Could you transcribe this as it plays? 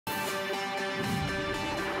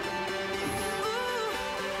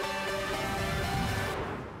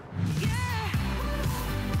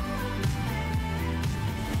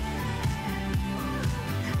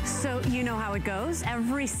Well, you know how it goes.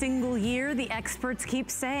 Every single year, the experts keep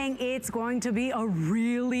saying it's going to be a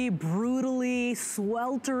really brutally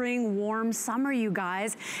sweltering warm summer, you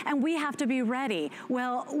guys, and we have to be ready.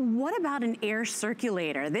 Well, what about an air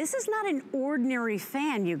circulator? This is not an ordinary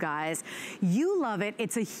fan, you guys. You love it.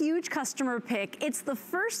 It's a huge customer pick. It's the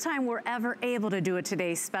first time we're ever able to do a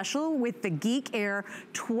today's special with the Geek Air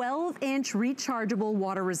 12-inch rechargeable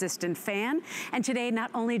water-resistant fan. And today, not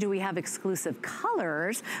only do we have exclusive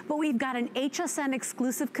colors, but we've got an HSN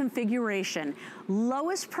exclusive configuration.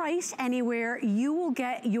 Lowest price anywhere. You will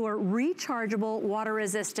get your rechargeable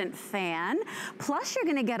water-resistant fan. Plus, you're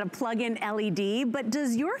gonna get a plug-in LED, but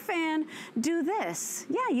does your fan do this?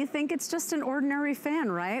 Yeah, you think it's just an ordinary fan,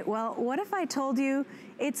 right? Well, what if I told you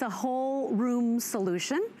it's a whole room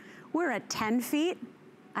solution? We're at 10 feet.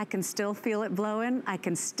 I can still feel it blowing. I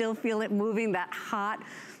can still feel it moving, that hot,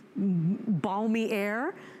 balmy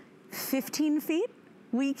air. 15 feet,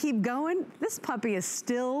 we keep going. This puppy is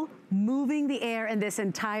still moving the air in this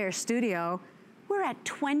entire studio. We're at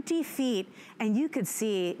 20 feet, and you could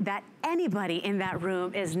see that anybody in that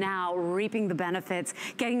room is now reaping the benefits,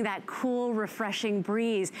 getting that cool, refreshing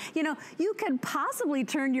breeze. You know, you could possibly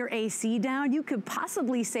turn your AC down, you could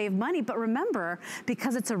possibly save money, but remember,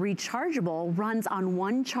 because it's a rechargeable, runs on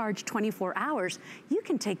one charge 24 hours, you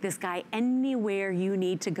can take this guy anywhere you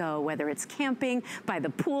need to go, whether it's camping, by the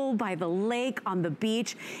pool, by the lake, on the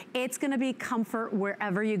beach. It's gonna be comfort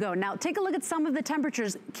wherever you go. Now, take a look at some of the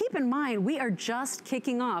temperatures. Keep in mind, we are just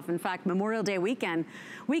kicking off. In fact, Memorial Day weekend,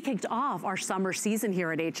 we kicked off our summer season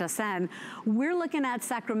here at HSN. We're looking at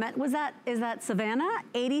Sacramento, is that Savannah?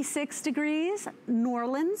 86 degrees. New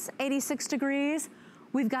Orleans, 86 degrees.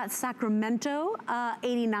 We've got Sacramento,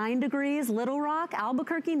 89 degrees. Little Rock,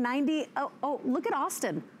 Albuquerque, 90. Oh, look at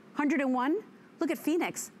Austin, 101. Look at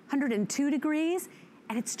Phoenix, 102 degrees.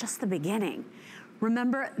 And it's just the beginning.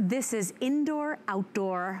 Remember, this is indoor,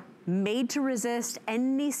 outdoor, made to resist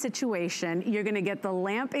any situation. You're gonna get the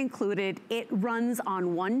lamp included. It runs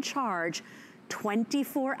on one charge,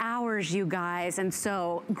 24 hours, you guys. And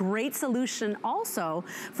so, great solution also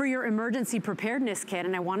for your emergency preparedness kit.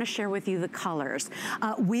 And I wanna share with you the colors.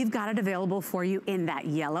 We've got it available for you in that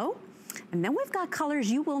yellow. And then we've got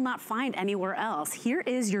colors you will not find anywhere else. Here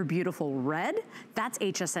is your beautiful red. That's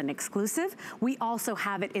HSN exclusive. We also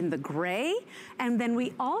have it in the gray. And then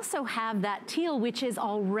we also have that teal, which is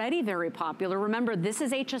already very popular. Remember, this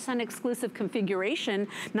is HSN exclusive configuration.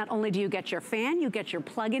 Not only do you get your fan, you get your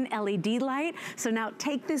plug-in LED light. So now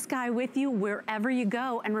take this guy with you wherever you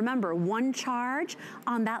go. And remember, one charge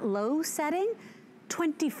on that low setting,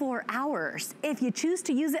 24 hours. If you choose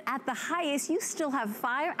to use it at the highest, you still have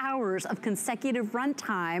 5 hours of consecutive run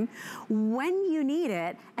time. When you need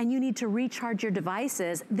it and you need to recharge your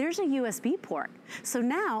devices, there's a USB port. So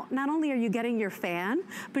now, not only are you getting your fan,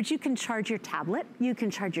 but you can charge your tablet, you can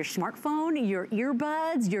charge your smartphone, your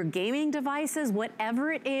earbuds, your gaming devices,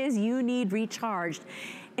 whatever it is you need recharged.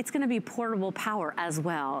 It's gonna be portable power as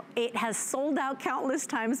well. It has sold out countless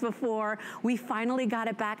times before. We finally got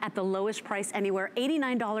it back at the lowest price anywhere.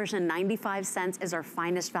 $89.95 is our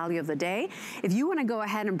finest value of the day. If you wanna go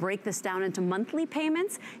ahead and break this down into monthly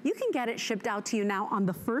payments, you can get it shipped out to you now on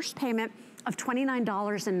the first payment of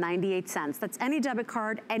 $29.98. That's any debit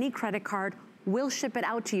card, any credit card. We'll ship it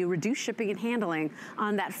out to you, reduce shipping and handling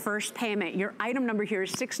on that first payment. Your item number here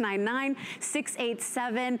is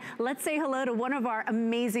 699687. Let's say hello to one of our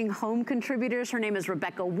amazing home contributors. Her name is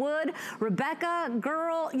Rebecca Wood. Rebecca,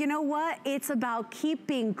 girl, you know what? It's about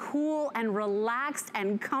keeping cool and relaxed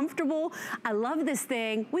and comfortable. I love this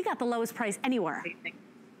thing. We got the lowest price anywhere.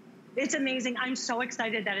 It's amazing. I'm so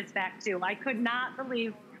excited that it's back too. I could not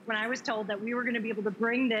believe when I was told that we were gonna be able to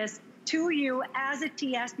bring this to you as a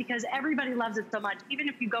TS because everybody loves it so much. Even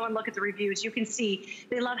if you go and look at the reviews, you can see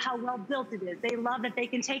they love how well built it is. They love that they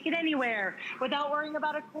can take it anywhere without worrying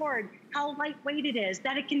about a cord, how lightweight it is,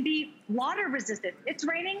 that it can be water resistant. It's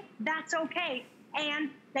raining, that's okay. And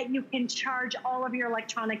that you can charge all of your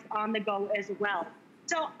electronics on the go as well.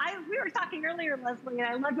 So we were talking earlier, Leslie, and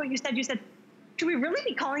I loved what you said. You said, should we really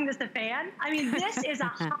be calling this a fan? I mean, this is a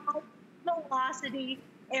high velocity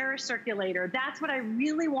air circulator. That's what I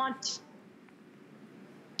really want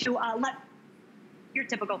to let your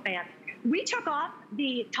typical fan. We took off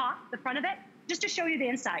the top, the front of it, just to show you the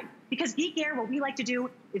inside. Because Geek Air, what we like to do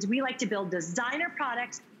is we like to build designer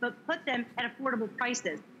products, but put them at affordable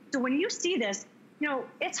prices. So when you see this, you know,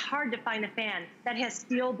 it's hard to find a fan that has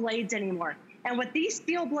steel blades anymore. And what these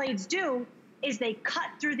steel blades do is they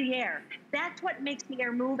cut through the air. That's what makes the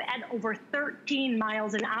air move at over 13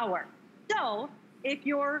 miles an hour. So if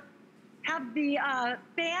you have the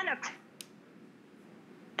fan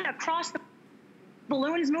across the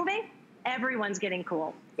balloon's moving, everyone's getting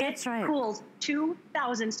cool. That's right. It cools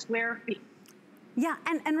 2,000 square feet. Yeah,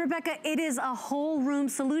 and Rebecca, it is a whole room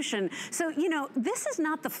solution. So, you know, this is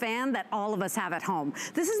not the fan that all of us have at home.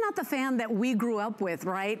 This is not the fan that we grew up with,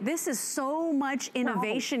 right? This is so much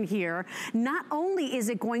innovation here. Not only is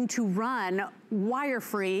it going to run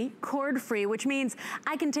wire-free, cord-free, which means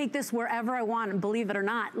I can take this wherever I want, and believe it or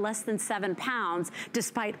not, less than 7 pounds,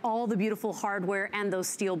 despite all the beautiful hardware and those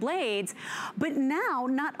steel blades. But now,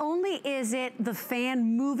 not only is it the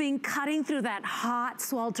fan moving, cutting through that hot,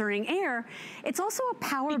 sweltering air, it's also a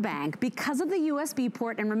power bank because of the USB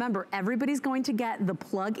port. And remember, everybody's going to get the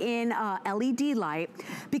plug-in LED light.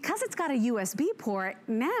 Because it's got a USB port,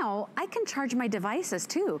 now I can charge my devices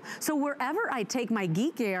too. So wherever I take my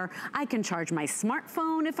Geek Air, I can charge my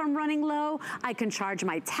smartphone if I'm running low. I can charge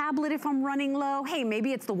my tablet if I'm running low. Hey,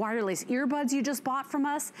 maybe it's the wireless earbuds you just bought from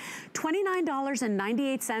us.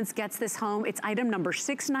 $29.98 gets this home. It's item number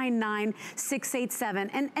 699687.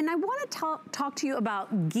 And I want to talk to you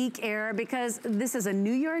about Geek Air because this is a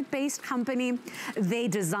New York-based company. They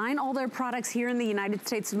design all their products here in the United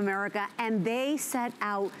States of America, and they set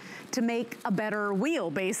out to make a better wheel,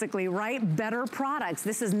 basically, right? Better products.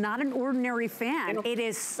 This is not an ordinary fan. It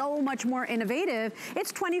is so much more innovative.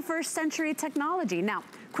 It's 21st century technology. Now,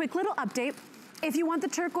 quick little update. If you want the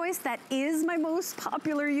turquoise, that is my most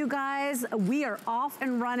popular, you guys. We are off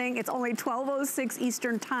and running. It's only 12:06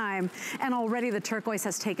 Eastern time, and already the turquoise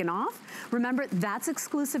has taken off. Remember, that's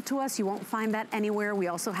exclusive to us. You won't find that anywhere. We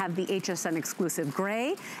also have the HSN exclusive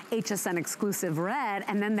gray, HSN exclusive red,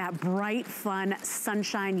 and then that bright, fun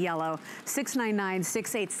sunshine yellow.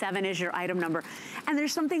 699687 is your item number. And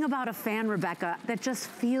there's something about a fan, Rebecca, that just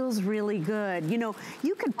feels really good. You know,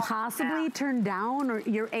 you could possibly turn down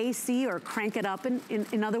your AC or crank it up.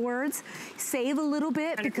 In other words, save a little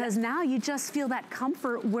bit because now you just feel that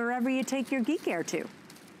comfort wherever you take your Geek Air to.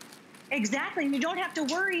 Exactly, and you don't have to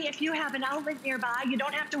worry if you have an outlet nearby. You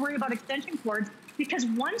don't have to worry about extension cords because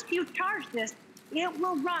once you charge this, it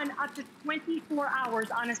will run up to 24 hours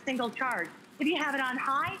on a single charge. If you have it on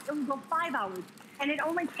high, it will go 5 hours, and it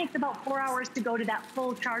only takes about 4 hours to go to that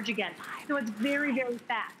full charge again. So it's very, very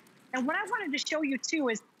fast. And what I wanted to show you too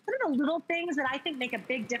is some of the little things that I think make a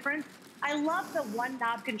big difference. I love the one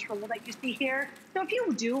knob control that you see here. So if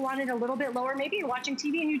you do want it a little bit lower, maybe you're watching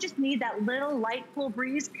TV and you just need that little light, cool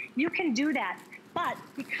breeze, you can do that. But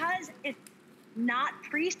because it's not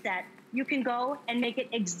preset, you can go and make it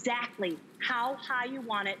exactly how high you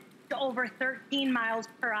want it to over 13 miles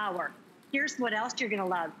per hour. Here's what else you're gonna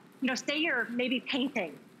love. You know, say you're maybe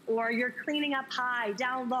painting or you're cleaning up high,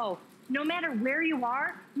 down low. No matter where you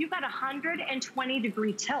are, you've got a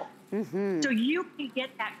 120-degree tilt. So you can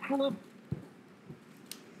get that cool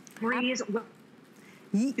breeze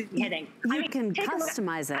hitting. You can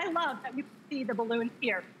customize it. I love that you see the balloon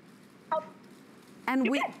here. Oh, and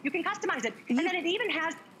you can customize it. And then it even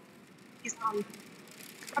has these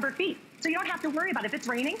rubber feet. So you don't have to worry about if it's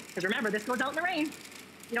raining, because remember, this goes out in the rain.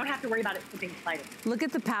 You don't have to worry about it being sliding. Look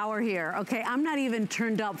at the power here, okay? I'm not even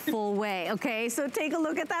turned up full way, okay? So take a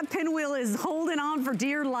look at that pinwheel is holding on for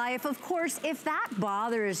dear life. Of course, if that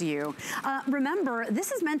bothers you, remember,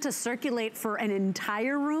 this is meant to circulate for an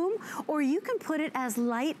entire room, or you can put it as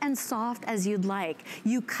light and soft as you'd like.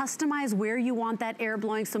 You customize where you want that air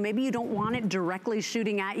blowing, so maybe you don't want it directly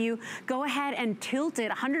shooting at you. Go ahead and tilt it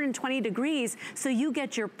 120 degrees so you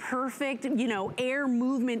get your perfect, you know, air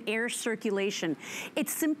movement, air circulation.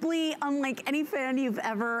 It's simply unlike any fan you've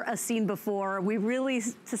ever seen before. We really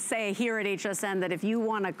say here at HSN that if you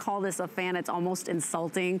want to call this a fan, it's almost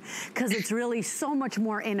insulting because it's really so much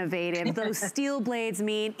more innovative. Those steel blades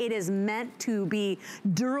mean it is meant to be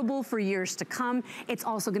durable for years to come. It's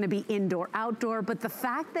also going to be indoor, outdoor, but the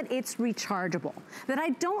fact that it's rechargeable, that I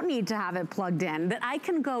don't need to have it plugged in, that I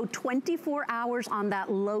can go 24 hours on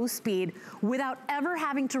that low speed without ever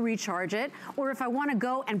having to recharge it, or if I want to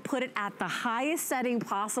go and put it at the highest setting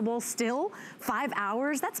possible, still 5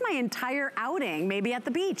 hours, that's my entire outing, maybe at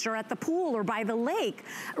the beach or at the pool or by the lake.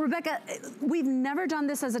 Rebecca, we've never done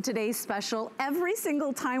this as a today's special. Every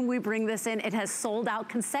single time we bring this in, it has sold out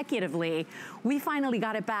consecutively. We finally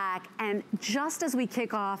got it back, and just as we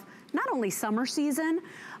kick off not only summer season,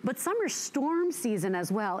 but summer storm season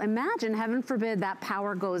as well. Imagine, heaven forbid, that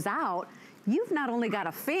power goes out. You've not only got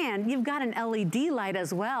a fan, you've got an LED light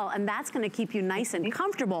as well, and that's gonna keep you nice and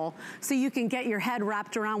comfortable so you can get your head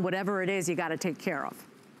wrapped around whatever it is you gotta take care of.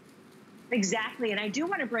 Exactly, and I do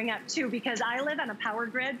wanna bring up too, because I live on a power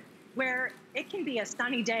grid where it can be a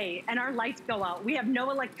sunny day and our lights go out. We have no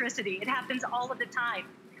electricity. It happens all of the time.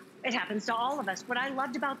 It happens to all of us. What I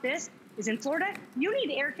loved about this is in Florida, you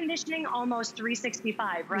need air conditioning almost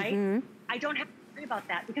 365, right? I don't have to worry about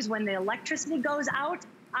that because when the electricity goes out,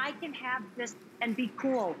 I can have this and be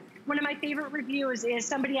cool. One of my favorite reviews is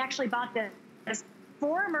somebody actually bought this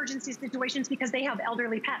for emergency situations because they have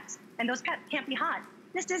elderly pets and those pets can't be hot.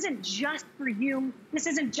 This isn't just for you. This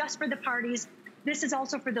isn't just for the parties. This is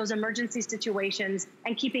also for those emergency situations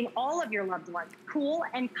and keeping all of your loved ones cool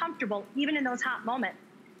and comfortable, even in those hot moments.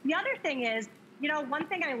 The other thing is, you know, one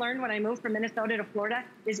thing I learned when I moved from Minnesota to Florida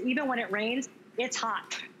is even when it rains, it's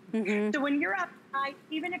hot. So when you're outside,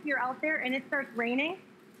 even if you're out there and it starts raining,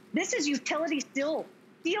 this is utility steel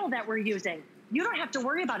that we're using. You don't have to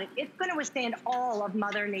worry about it. It's going to withstand all of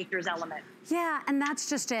Mother Nature's elements. Yeah, and that's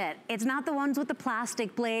just it. It's not the ones with the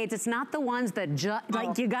plastic blades. It's not the ones that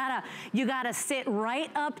like you gotta sit right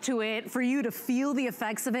up to it for you to feel the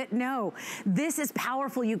effects of it. No, this is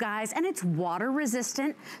powerful, you guys, and it's water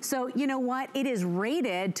resistant. So you know what? It is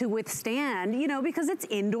rated to withstand, you know, because it's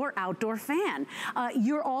indoor-outdoor fan.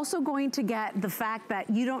 You're also going to get the fact that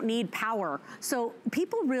you don't need power. So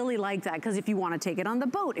people really like that because if you want to take it on the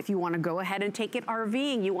boat, if you want to go ahead and take it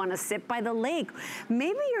RVing, you want to sit by the lake,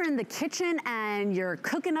 maybe you're in the kitchen and you're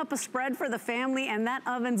cooking up a spread for the family and that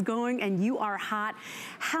oven's going and you are hot.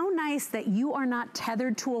 How nice that you are not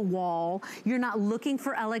tethered to a wall. You're not looking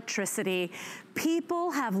for electricity.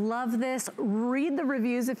 People have loved this. Read the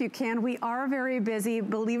reviews if you can. We are very busy.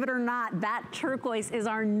 Believe it or not, that turquoise is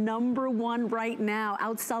our #1 right now,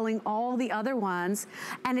 outselling all the other ones.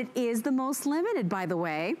 And it is the most limited, by the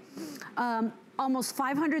way. Almost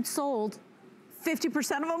 500 sold.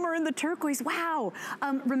 50% of them are in the turquoise. Wow.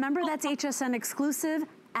 Remember, that's HSN exclusive,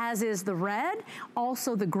 as is the red.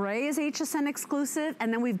 Also, the gray is HSN exclusive.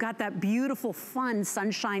 And then we've got that beautiful, fun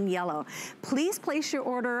sunshine yellow. Please place your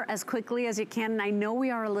order as quickly as you can. And I know we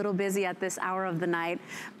are a little busy at this hour of the night,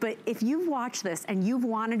 but if you've watched this and you've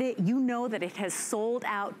wanted it, you know that it has sold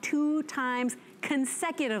out 2 times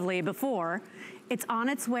consecutively before. It's on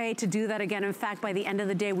its way to do that again. In fact, by the end of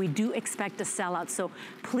the day, we do expect a sellout. So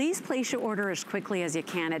please place your order as quickly as you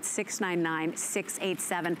can at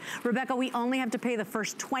 $699-687. Rebecca, we only have to pay the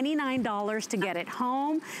first $29 to get it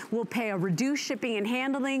home. We'll pay a reduced shipping and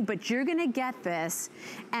handling, but you're gonna get this.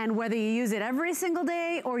 And whether you use it every single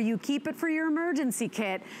day or you keep it for your emergency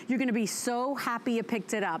kit, you're gonna be so happy you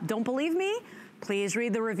picked it up. Don't believe me? Please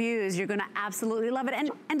read the reviews. You're gonna absolutely love it.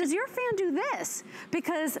 And does your fan do this?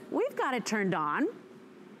 Because we've got it turned on.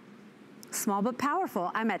 Small but powerful.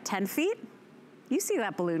 I'm at 10 feet. You see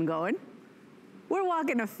that balloon going. We're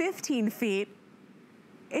walking to 15 feet.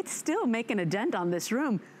 It's still making a dent on this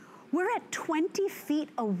room. We're at 20 feet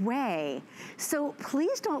away. So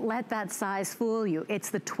please don't let that size fool you. It's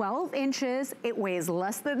the 12 inches, it weighs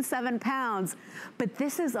less than 7 pounds, but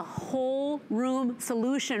this is a whole room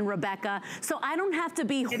solution, Rebecca. So I don't have to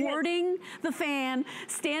be hoarding the fan,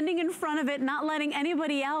 standing in front of it, not letting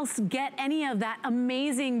anybody else get any of that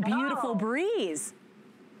amazing, beautiful breeze.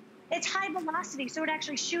 It's high velocity, so it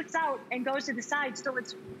actually shoots out and goes to the side, so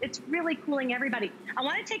it's really cooling everybody. I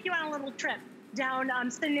wanna take you on a little trip down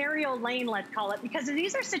scenario lane, let's call it, because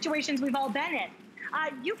these are situations we've all been in.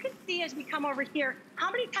 You can see as we come over here, how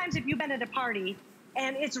many times have you been at a party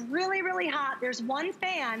and it's really, really hot, there's one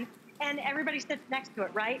fan and everybody sits next to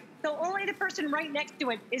it, right? So only the person right next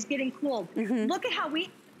to it is getting cooled. Look at how we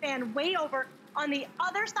fan way over on the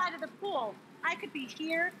other side of the pool. I could be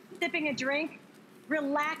here sipping a drink,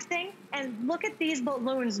 relaxing, and look at these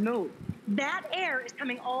balloons move. That air is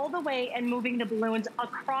coming all the way and moving the balloons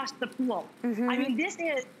across the pool. I mean, this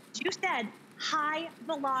is, you said, high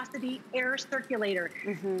velocity air circulator.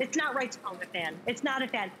 It's not right to call it a fan. It's not a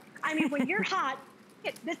fan. I mean, when you're hot,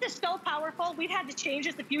 this is so powerful. We've had to change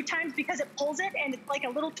this a few times because it pulls it and it's like a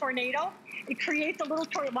little tornado. It creates a little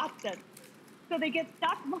tornado. Watch this. So they get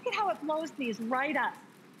stuck. Look at how it blows these right up.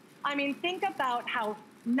 I mean, think about how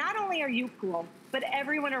not only are you cool, but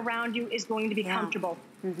everyone around you is going to be comfortable.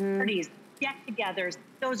 Parties, get-togethers,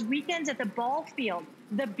 those weekends at the ball field,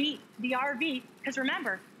 the beach, the RV, because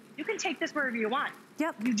remember, you can take this wherever you want.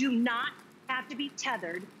 You do not have to be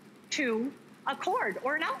tethered to a cord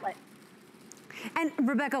or an outlet. And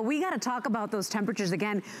Rebecca, we got to talk about those temperatures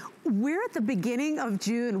again. We're at the beginning of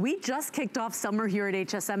June. We just kicked off summer here at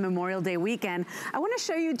HSN Memorial Day weekend. I want to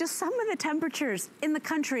show you just some of the temperatures in the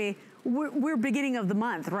country. We're beginning of the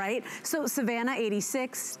month, right? So Savannah,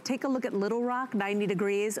 86. Take a look at Little Rock, 90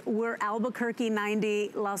 degrees. We're Albuquerque,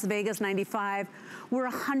 90. Las Vegas, 95. We're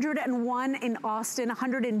 101 in Austin,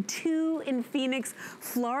 102 in Phoenix.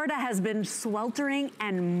 Florida has been sweltering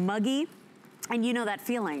and muggy. And you know that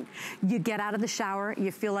feeling. You get out of the shower,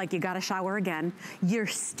 you feel like you gotta shower again. You're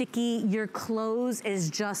sticky, your clothes is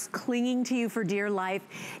just clinging to you for dear life.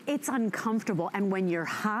 It's uncomfortable. And when you're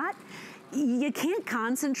hot, you can't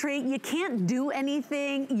concentrate, you can't do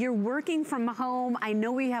anything, you're working from home. I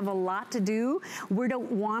know we have a lot to do. We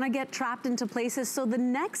don't wanna get trapped into places, so the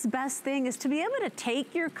next best thing is to be able to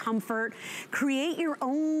take your comfort, create your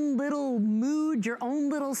own little mood, your own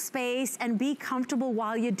little space, and be comfortable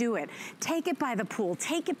while you do it. Take it by the pool,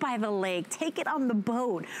 take it by the lake, take it on the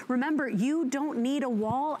boat. Remember, you don't need a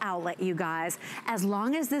wall outlet, you guys. As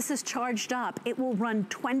long as this is charged up, it will run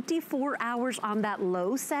 24 hours on that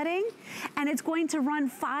low setting, and it's going to run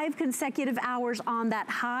 5 consecutive hours on that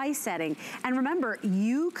high setting. And remember,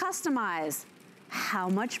 you customize how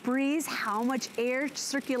much breeze, how much air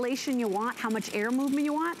circulation you want, how much air movement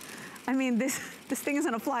you want. I mean, this thing is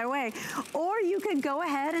gonna fly away. Or you could go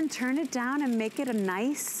ahead and turn it down and make it a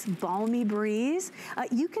nice, balmy breeze.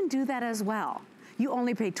 You can do that as well. You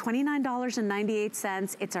only pay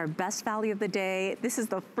 $29.98. It's our best value of the day. This is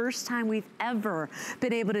the first time we've ever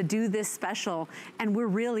been able to do this special, and we're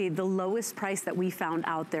really the lowest price that we found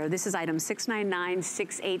out there. This is item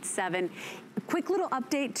 699687. Quick little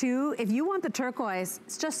update too, if you want the turquoise,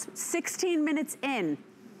 it's just 16 minutes in.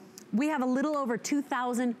 We have a little over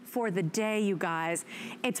 2,000 for the day, you guys.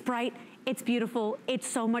 It's bright. It's beautiful, it's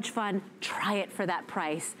so much fun. Try it for that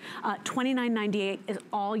price. $29.98 is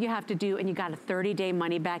all you have to do, and you got a 30-day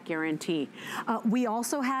money-back guarantee. We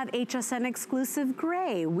also have HSN exclusive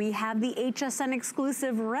gray. We have the HSN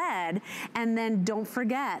exclusive red, and then don't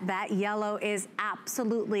forget, that yellow is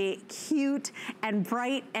absolutely cute and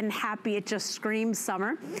bright and happy. It just screams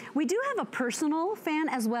summer. We do have a personal fan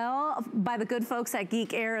as well by the good folks at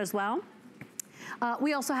Geek Air as well.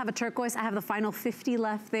 We also have a turquoise. I have the final 50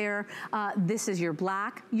 left there. This is your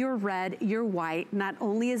black, your red, your white. Not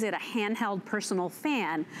only is it a handheld personal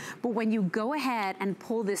fan, but when you go ahead and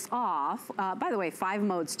pull this off, by the way, 5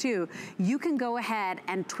 modes too, you can go ahead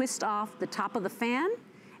and twist off the top of the fan,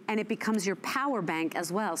 and it becomes your power bank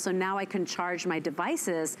as well. So now I can charge my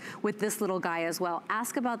devices with this little guy as well.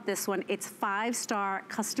 Ask about this one. It's 5-star,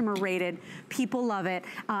 customer rated. People love it.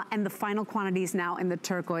 And the final quantity is now in the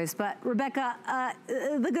turquoise. But Rebecca,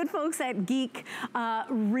 the good folks at Geek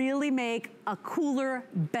really make a cooler,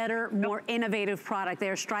 better, more innovative product.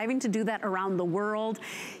 They're striving to do that around the world.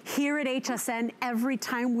 Here at HSN, every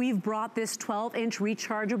time we've brought this 12-inch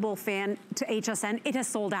rechargeable fan to HSN, it has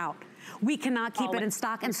sold out. We cannot keep it in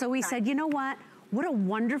stock. And so we said, you know what a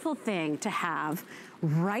wonderful thing to have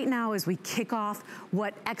right now as we kick off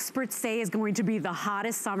what experts say is going to be the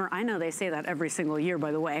hottest summer. I know they say that every single year,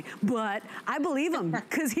 by the way, but I believe them,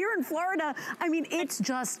 because here in Florida, I mean, it's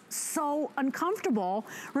just so uncomfortable.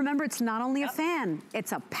 Remember, it's not only a fan,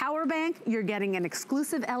 it's a power bank. You're getting an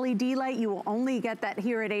exclusive LED light. You will only get that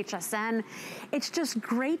here at HSN. It's just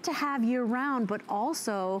great to have year round, but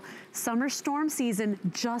also summer storm season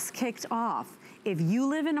just kicked off. If you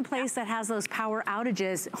live in a place that has those power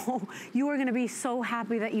outages, you are gonna be so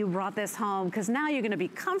happy that you brought this home, because now you're gonna be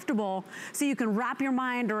comfortable so you can wrap your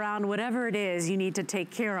mind around whatever it is you need to take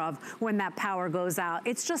care of when that power goes out.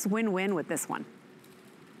 It's just win-win with this one.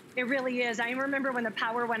 It really is. I remember when the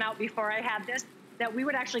power went out before I had this, that we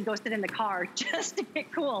would actually go sit in the car just to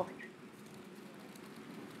get cool.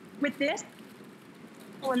 With this,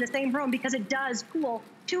 in the same room, because it does cool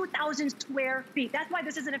 2,000 square feet. That's why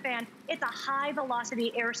this isn't a fan. It's a high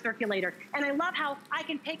velocity air circulator. And I love how I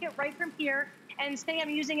can take it right from here and say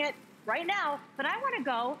I'm using it right now, but I want to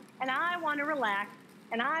go and I want to relax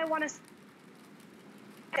and I want to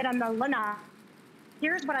get on the lanai.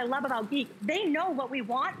 Here's what I love about Geek. They know what we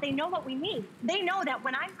want. They know what we need. They know that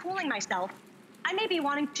when I'm cooling myself, I may be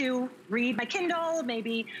wanting to read my Kindle,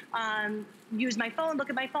 maybe use my phone, look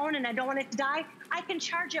at my phone, and I don't want it to die. I can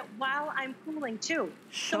charge it while I'm cooling too.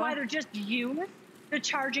 Sure. So either just use the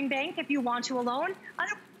charging bank if you want to alone.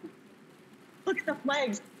 Look at the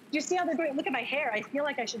flags. Do you see how they're doing? Look at my hair. I feel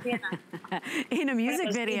like I should be in a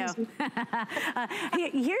music video.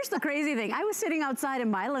 Here's the crazy thing. I was sitting outside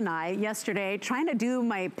in my lanai yesterday trying to do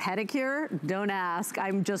my pedicure. Don't ask.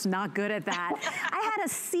 I'm just not good at that. I had a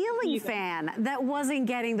ceiling fan that wasn't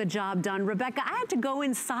getting the job done. Rebecca, I had to go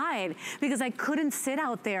inside because I couldn't sit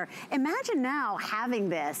out there. Imagine now having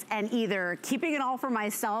this and either keeping it all for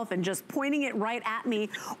myself and just pointing it right at me,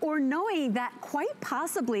 or knowing that quite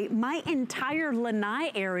possibly my entire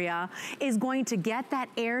lanai area is going to get that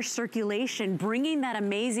air circulation, bringing that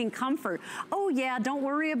amazing comfort. Oh yeah, don't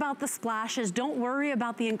worry about the splashes. Don't worry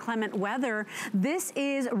about the inclement weather. This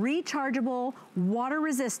is rechargeable, water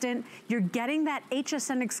resistant. You're getting that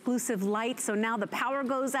HSN exclusive light. So now the power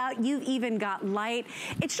goes out. You've even got light.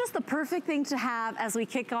 It's just the perfect thing to have as we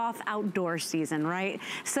kick off outdoor season, right?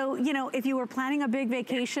 So, you know, if you were planning a big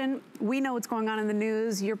vacation, we know what's going on in the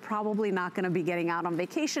news. You're probably not going to be getting out on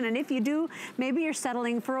vacation. And if you do, maybe you're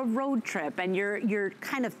settling for for a road trip and you're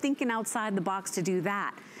kind of thinking outside the box to do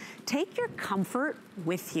that. Take your comfort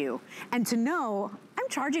with you. And to know, I'm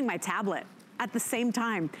charging my tablet at the same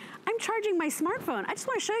time. I'm charging my smartphone. I just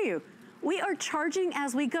wanna show you. We are charging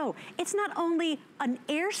as we go. It's not only an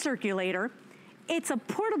air circulator, it's a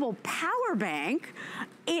portable power bank.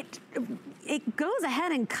 It goes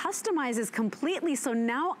ahead and customizes completely, so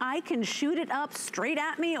now I can shoot it up straight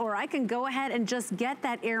at me, or I can go ahead and just get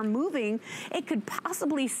that air moving. It could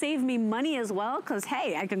possibly save me money as well, because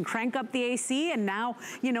hey, I can crank up the AC and now,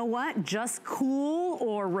 you know what, just cool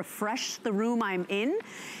or refresh the room I'm in.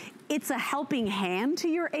 It's a helping hand to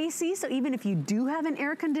your AC, so even if you do have an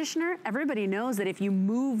air conditioner, everybody knows that if you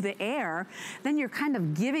move the air, then you're kind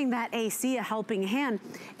of giving that AC a helping hand.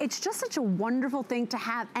 It's just such a wonderful thing to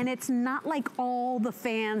have, and it's not like all the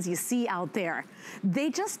fans you see out there. They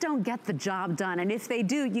just don't get the job done, and if they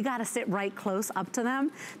do, you gotta sit right close up to them.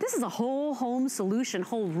 This is a whole home solution,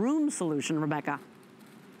 whole room solution, Rebecca.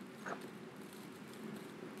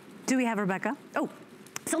 Do we have Rebecca? Oh.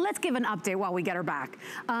 So let's give an update while we get her back.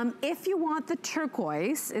 If you want the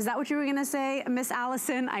turquoise, is that what you were gonna say, Miss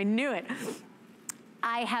Allison? I knew it.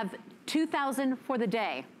 I have 2,000 for the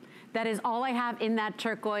day. That is all I have in that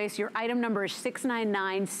turquoise. Your item number is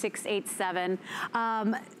 699687.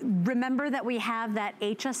 Remember that we have that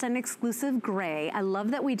HSN exclusive gray. I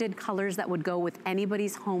love that we did colors that would go with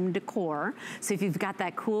anybody's home decor. So if you've got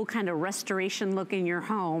that cool kind of restoration look in your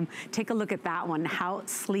home, take a look at that one. How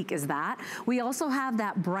sleek is that? We also have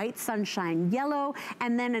that bright sunshine yellow,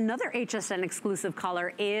 and then another HSN exclusive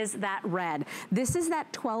color is that red. This is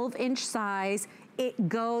that 12-inch size. It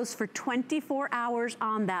goes for 24 hours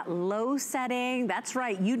on that low setting. That's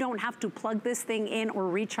right, you don't have to plug this thing in or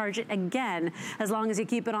recharge it again as long as you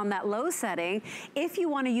keep it on that low setting. If you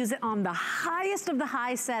wanna use it on the highest of the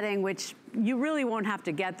high setting, which you really won't have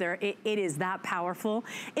to get there, it is that powerful,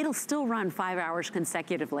 it'll still run 5 hours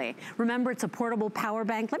consecutively. Remember, it's a portable power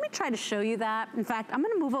bank. Let me try to show you that. In fact, I'm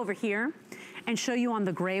gonna move over here and show you on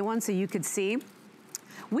the gray one so you could see.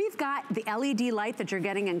 We've got the LED light that you're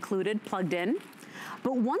getting included, plugged in.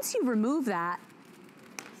 But once you remove that,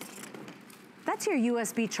 that's your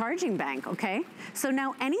USB charging bank, okay? So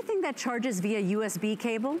now anything that charges via USB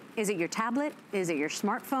cable, is it your tablet? Is it your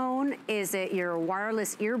smartphone? Is it your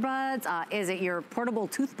wireless earbuds? Is it your portable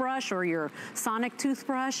toothbrush or your sonic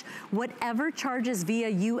toothbrush? Whatever charges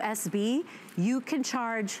via USB, you can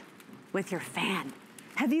charge with your fan.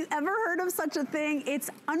 Have you ever heard of such a thing?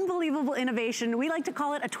 It's unbelievable innovation. We like to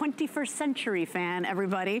call it a 21st century fan,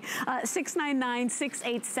 everybody.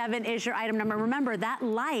 699687 is your item number. Remember, that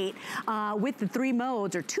light with the 3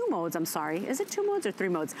 modes, or 2 modes, I'm sorry. Is it 2 modes or 3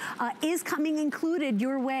 modes? Is coming included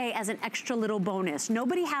your way as an extra little bonus.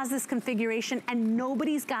 Nobody has this configuration and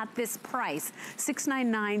nobody's got this price.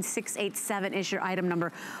 699687 is your item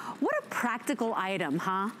number. What a practical item,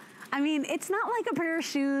 huh? I mean, it's not like a pair of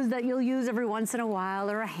shoes that you'll use every once in a while,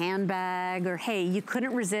 or a handbag, or hey, you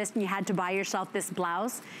couldn't resist and you had to buy yourself this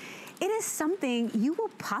blouse. It is something you will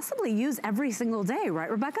possibly use every single day, right,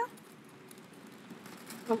 Rebecca?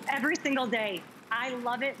 Every single day. I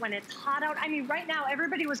love it when it's hot out. I mean, right now,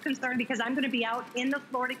 everybody was concerned because I'm gonna be out in the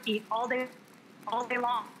Florida heat all day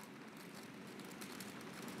long.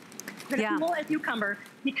 I'm gonna cool as cucumber,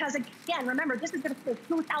 because again, remember, this is gonna cool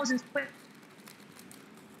 2,000 square.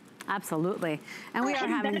 Absolutely. And we are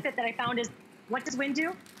having... The benefit that I found is, what does wind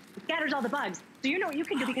do? It scatters all the bugs. So you know what you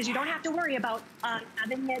can do, because you don't have to worry about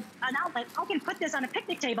having an outlet. I can put this on a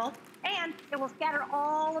picnic table and it will scatter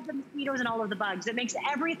all of the mosquitoes and all of the bugs. It makes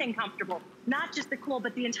everything comfortable, not just the cool,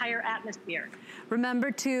 but the entire atmosphere. Remember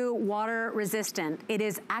to water resistant. It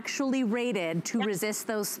is actually rated to resist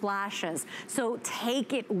those splashes. So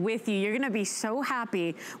take it with you. You're gonna be so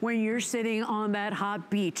happy when you're sitting on that hot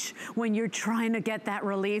beach, when you're trying to get that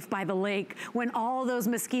relief by the lake, when all those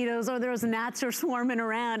mosquitoes or those gnats are swarming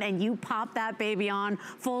around and you pop that baby on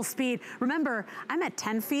full speed. Remember, I'm at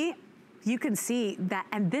 10 feet. You can see that,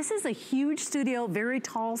 and this is a huge studio, very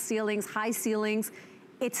tall ceilings, high ceilings.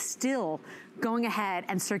 It's still going ahead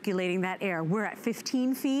and circulating that air. We're at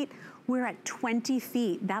 15 feet. We're at 20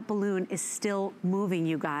 feet. That balloon is still moving,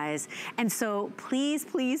 you guys. And so please,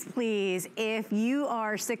 please, please, if you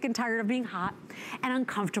are sick and tired of being hot and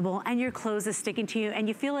uncomfortable and your clothes is sticking to you and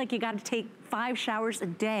you feel like you gotta take 5 showers a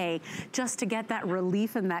day just to get that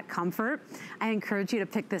relief and that comfort, I encourage you to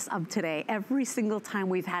pick this up today. Every single time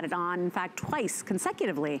we've had it on, in fact, twice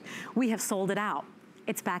consecutively, we have sold it out.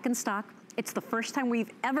 It's back in stock. It's the first time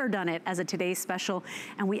we've ever done it as a today's special,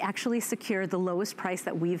 and we actually secured the lowest price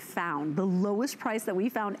that we've found. The lowest price that we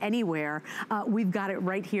found anywhere. We've got it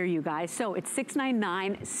right here, you guys. So it's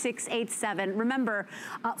 $699,687. Remember,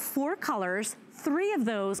 4 colors. 3 of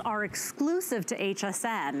those are exclusive to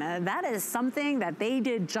HSN. That is something that they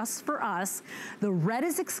did just for us. The red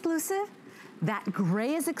is exclusive. That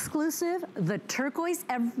gray is exclusive. The turquoise,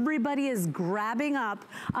 everybody is grabbing up.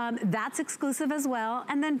 That's exclusive as well.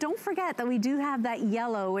 And then don't forget that we do have that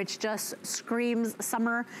yellow, which just screams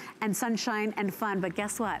summer and sunshine and fun. But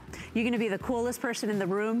guess what? You're gonna be the coolest person in the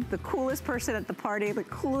room, the coolest person at the party, the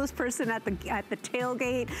coolest person at the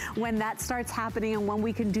tailgate when that starts happening and when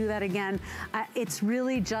we can do that again. It's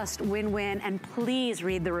really just win-win. And please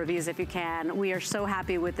read the reviews if you can. We are so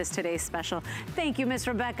happy with this today's special. Thank you, Miss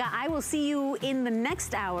Rebecca. I will see you in the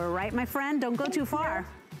next hour, right, my friend? Don't go too far.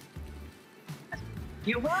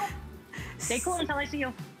 You will. Stay cool until I see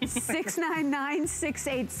you.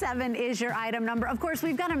 699-687 is your item number. Of course,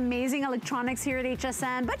 we've got amazing electronics here at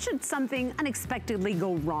HSN, but should something unexpectedly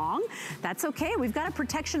go wrong, that's okay. We've got a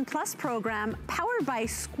Protection Plus program powered by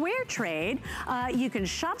Square Trade. You can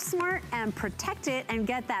shop smart and protect it and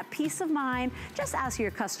get that peace of mind. Just ask your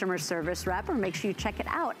customer service rep or make sure you check it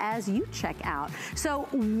out as you check out. So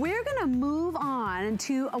we're gonna move on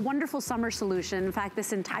to a wonderful summer solution. In fact,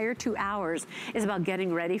 this entire 2 hours is about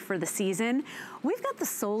getting ready for the season. We've got the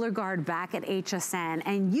Solar Guard back at HSN,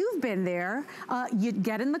 and you've been there. You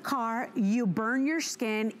get in the car, you burn your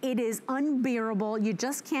skin, it is unbearable, you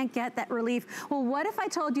just can't get that relief. Well, what if I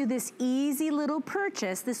told you this easy little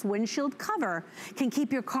purchase, this windshield cover, can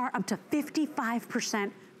keep your car up to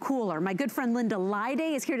 55% cooler? My good friend Linda Lyde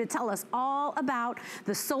is here to tell us all about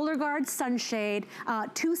the Solar Guard Sunshade.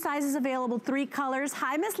 2 sizes available, 3 colors.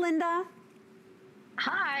 Hi, Miss Linda.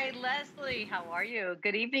 Hi, Leslie. How are you?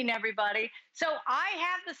 Good evening, everybody. So I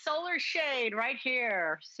have the solar shade right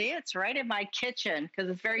here. See, it's right in my kitchen because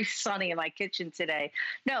it's very sunny in my kitchen today.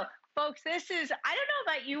 No, folks, this is, I don't know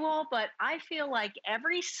about you all, but I feel like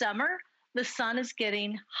every summer the sun is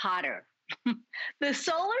getting hotter. The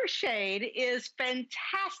solar shade is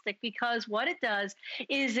fantastic because what it does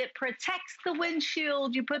is it protects the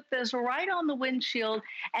windshield. You put this right on the windshield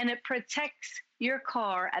and it protects your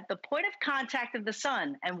car at the point of contact of the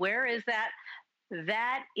sun. And where is that?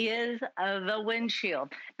 That is the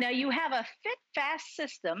windshield. Now you have a fit fast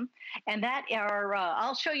system, and that are,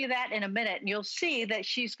 I'll show you that in a minute, and you'll see that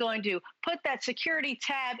she's going to put that security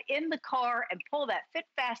tab in the car and pull that fit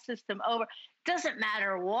fast system over. Doesn't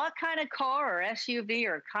matter what kind of car or SUV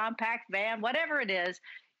or compact van, whatever it is,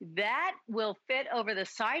 that will fit over the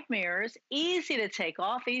side mirrors, easy to take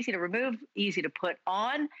off, easy to remove, easy to put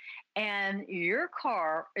on, and your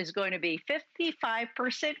car is going to be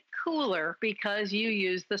 55% cooler because you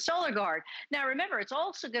use the Solar Guard. Now remember, it's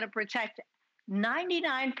also going to protect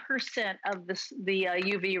 99% of the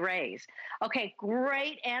UV rays. Okay,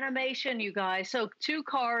 great animation, you guys. So 2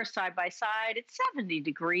 cars side by side, it's 70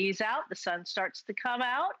 degrees out, the sun starts to come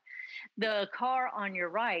out. The car on your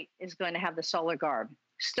right is going to have the Solar Guard.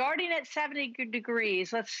 Starting at 70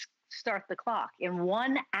 degrees, let's start the clock. In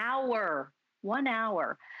 1 hour,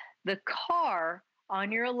 the car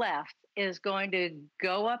on your left is going to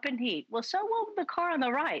go up in heat. Well, so will the car on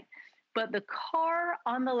the right. But the car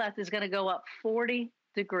on the left is going to go up 40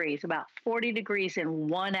 degrees, about 40 degrees in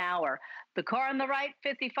 1 hour. The car on the right,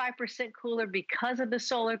 55% cooler because of the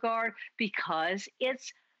Solar Guard, because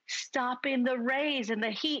it's stopping the rays and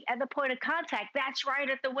the heat at the point of contact. That's right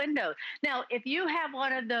at the window. Now, if you have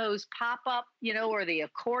one of those pop-up, you know, or the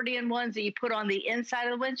accordion ones that you put on the inside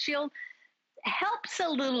of the windshield, helps a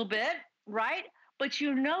little bit, right? But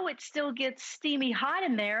you know it still gets steamy hot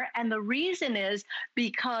in there. And the reason is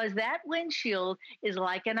because that windshield is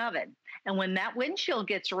like an oven. And when that windshield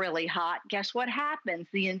gets really hot, guess what happens?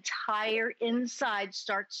 The entire inside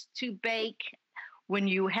starts to bake. When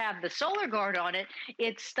you have the Solar Guard on it,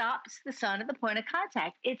 it stops the sun at the point of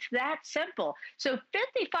contact. It's that simple. So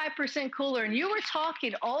 55% cooler. And you were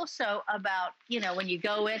talking also about, you know, when you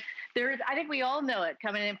go in, I think we all know it,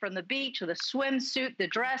 coming in from the beach with a swimsuit, the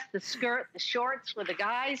dress, the skirt, the shorts with the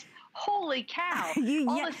guys. Holy cow.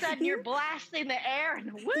 All of a sudden you're blasting the air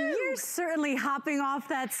and woo! You're certainly hopping off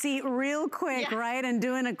that seat real quick, right? And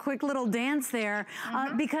doing a quick little dance there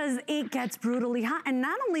because it gets brutally hot. And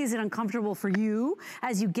not only is it uncomfortable for you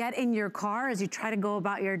as you get in your car, as you try to go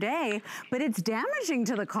about your day, but it's damaging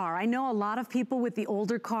to the car. I know a lot of people with the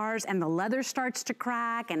older cars and the leather starts to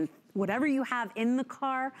crack and whatever you have in the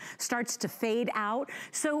car starts to fade out.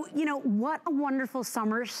 So, you know, what a wonderful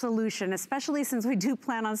summer solution, especially since we do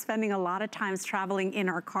plan on spending a lot of times traveling in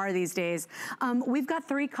our car these days. We've got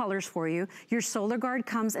 3 colors for you. Your Solar Guard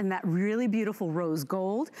comes in that really beautiful rose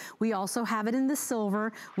gold. We also have it in the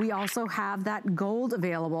silver. We also have that gold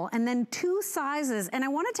available. And then 2 sizes. And I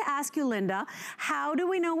wanted to ask you, Linda, how do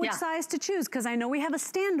we know which size to choose? Because I know we have a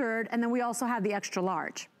standard and then we also have the extra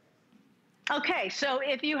large. Okay, so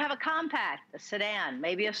if you have a compact, a sedan,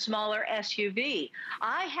 maybe a smaller SUV,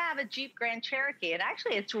 I have a Jeep Grand Cherokee, and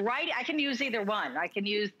actually it's right, I can use either one. I can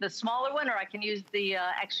use the smaller one or I can use the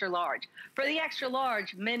extra large. For the extra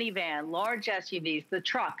large, minivan, large SUVs, the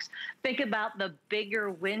trucks, think about the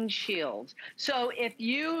bigger windshields. So if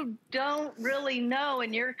you don't really know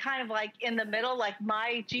and you're kind of like in the middle, like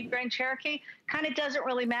my Jeep Grand Cherokee, kind of doesn't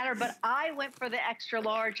really matter, but I went for the extra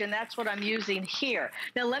large and that's what I'm using here.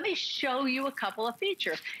 Now let me show you a couple of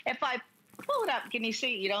features. If I pull it up, can you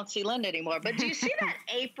see? You don't see Linda anymore, but do you see that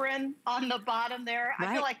apron on the bottom there? Right.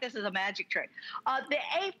 I feel like this is a magic trick. The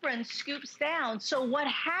apron scoops down, so what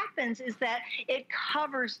happens is that it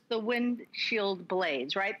covers the windshield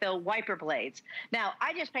blades, right? The wiper blades. Now,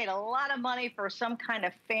 I just paid a lot of money for some kind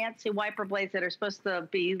of fancy wiper blades that are supposed to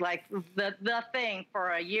be like the thing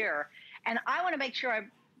for a year. And I want to make sure I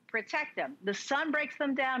protect them. The sun breaks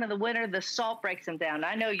them down in the winter, the salt breaks them down.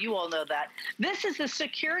 I know you all know that. This is the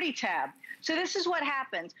security tab. So this is what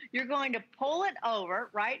happens. You're going to pull it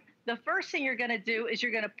over, right? The first thing you're going to do is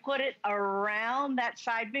you're going to put it around that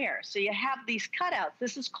side mirror. So you have these cutouts.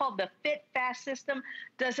 This is called the Fit Fast system.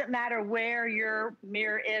 Doesn't matter where your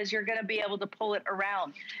mirror is, you're going to be able to pull it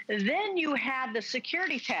around. Then you have the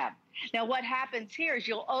security tab. Now what happens here is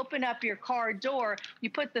you'll open up your car door, you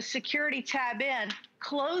put the security tab in,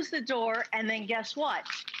 close the door, and then guess what?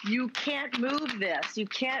 You can't move this. You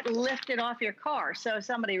can't lift it off your car. So if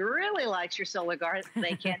somebody really likes your Solar Guard,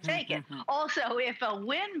 they can't take it. Also, if a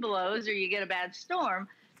wind blows or you get a bad storm,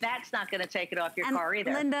 that's not going to take it off your car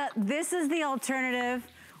either. Linda, this is the alternative,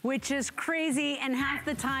 which is crazy, and half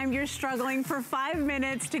the time you're struggling for 5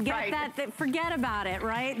 minutes to get that, forget about it,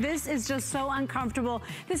 right? This is just so uncomfortable.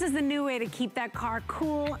 This is the new way to keep that car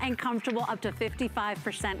cool and comfortable, up to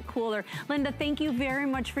 55% cooler. Linda, thank you very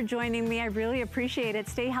much for joining me. I really appreciate it.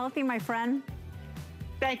 Stay healthy, my friend.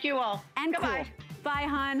 Thank you all. And goodbye. Cool. Bye,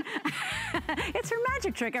 hon. It's her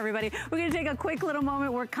magic trick, everybody. We're gonna take a quick little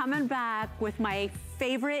moment. We're coming back with my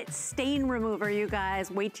favorite stain remover, you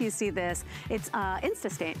guys. Wait till you see this. It's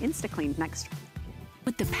InstaClean next.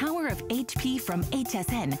 With the power of HP from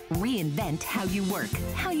HSN, reinvent how you work,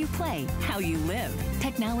 how you play, how you live.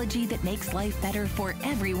 Technology that makes life better for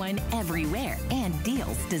everyone, everywhere. And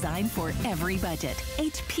deals designed for every budget.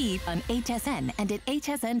 HP on HSN and at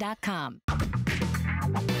hsn.com.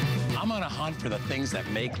 I'm on a hunt for the things that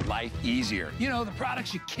make life easier. You know, the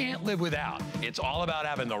products you can't live without. It's all about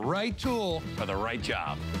having the right tool for the right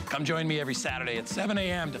job. Come join me every Saturday at 7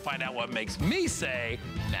 a.m. to find out what makes me say,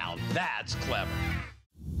 now that's clever.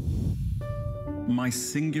 My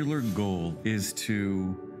singular goal is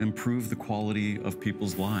to improve the quality of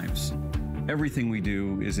people's lives. Everything we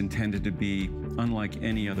do is intended to be unlike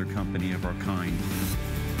any other company of our kind.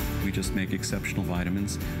 We just make exceptional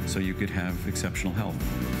vitamins so you could have exceptional health.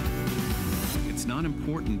 It's not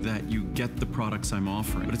important that you get the products I'm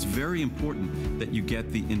offering, but it's very important that you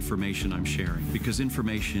get the information I'm sharing, because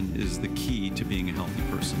information is the key to being a healthy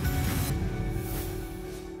person.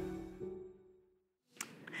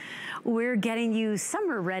 We're getting you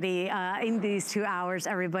summer ready in these 2 hours,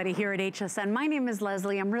 everybody, here at HSN. My name is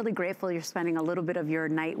Leslie. I'm really grateful you're spending a little bit of your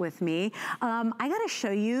night with me. I gotta show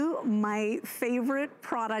you my favorite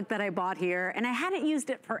product that I bought here, and I hadn't used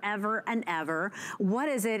it forever and ever. What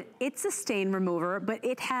is it? It's a stain remover, but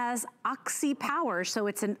it has Oxy power, so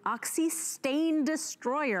it's an Oxy stain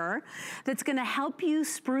destroyer that's gonna help you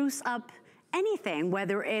spruce up anything,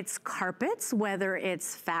 whether it's carpets, whether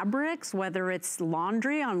it's fabrics, whether it's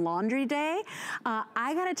laundry on laundry day.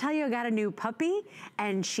 I gotta tell you, I got a new puppy,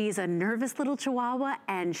 and she's a nervous little chihuahua,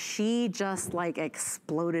 and she just like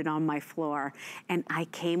exploded on my floor. And I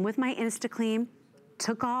came with my InstaClean,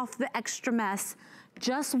 took off the extra mess,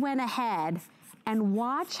 just went ahead, and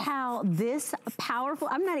watch how this powerful,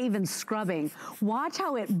 I'm not even scrubbing, watch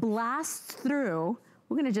how it blasts through.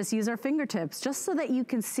 We're gonna just use our fingertips just so that you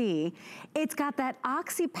can see. It's got that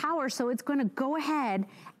Oxy power, so it's gonna go ahead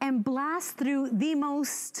and blast through the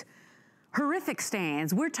most horrific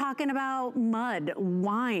stains. We're talking about mud,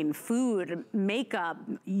 wine, food, makeup,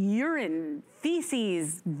 urine,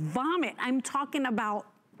 feces, vomit. I'm talking about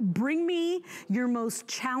bring me your most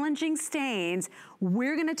challenging stains.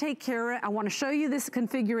 We're gonna take care of it. I wanna show you this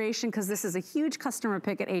configuration because this is a huge customer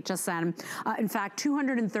pick at HSN. In fact,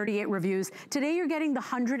 238 reviews. Today you're getting the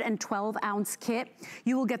 112 ounce kit.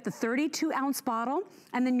 You will get the 32 ounce bottle,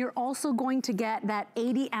 and then you're also going to get that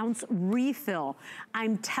 80 ounce refill.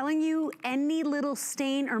 I'm telling you, any little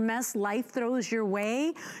stain or mess life throws your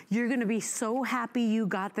way, you're gonna be so happy you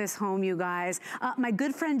got this home, you guys. My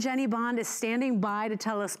good friend Jenny Bond is standing by to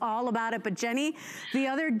tell us all about it. But Jenny, the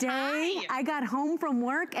other day, I got home from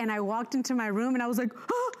work and I walked into my room and I was like,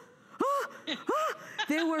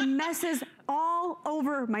 there were messes all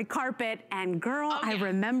over my carpet, and girl, I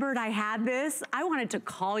remembered I had this. I wanted to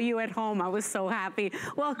call you at home. I was so happy.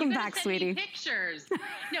 Welcome back, sweetie. Pictures.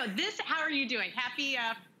 No, how are you doing? Happy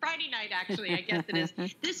Friday night, actually, I guess it is.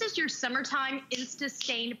 This is your summertime Insta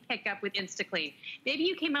Stain pickup with InstaClean. Maybe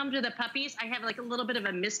you came home to the puppies. I have like a little bit of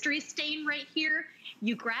a mystery stain right here.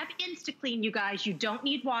 You grab InstaClean, you guys. You don't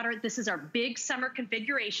need water. This is our big summer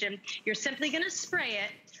configuration. You're simply going to spray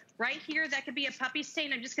it. Right here, that could be a puppy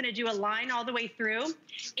stain. I'm just gonna do a line all the way through.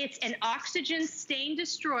 It's an oxygen stain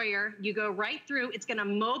destroyer. You go right through, it's gonna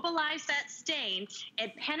mobilize that stain.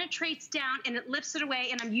 It penetrates down and it lifts it away,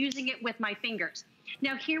 and I'm using it with my fingers.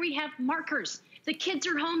 Now here we have markers. The kids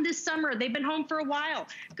are home this summer. They've been home for a while.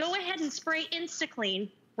 Go ahead and spray InstaClean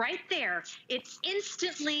right there. It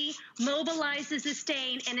instantly mobilizes the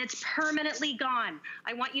stain and it's permanently gone.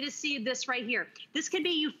 I want you to see this right here. This could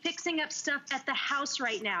be you fixing up stuff at the house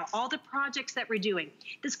right now, all the projects that we're doing.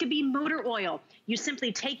 This could be motor oil. You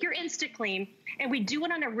simply take your InstaClean, and we do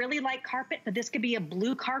it on a really light carpet, but this could be a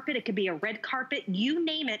blue carpet, it could be a red carpet, you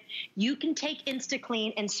name it. You can take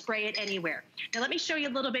InstaClean and spray it anywhere. Now let me show you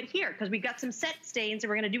a little bit here, because we've got some set stains and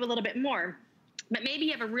we're gonna do a little bit more. But maybe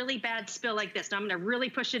you have a really bad spill like this. Now I'm gonna really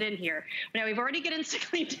push it in here. Now we've already got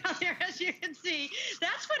InstaClean down there, as you can see.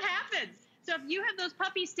 That's what happens. So if you have those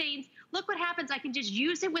puppy stains, look what happens. I can just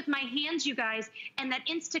use it with my hands, you guys, and that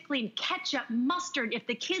InstaClean ketchup, mustard, if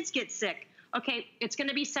the kids get sick. Okay, it's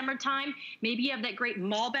gonna be summertime. Maybe you have that great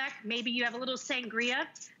Malbec. Maybe you have a little sangria.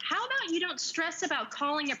 How about you don't stress about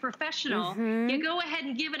calling a professional? You go ahead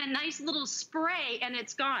and give it a nice little spray and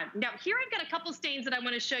it's gone. Now here I've got a couple stains that I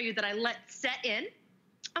wanna show you that I let set in.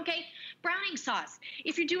 Okay, browning sauce.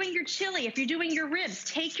 If you're doing your chili, if you're doing your ribs,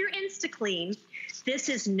 take your InstaClean. This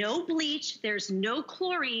is no bleach, there's no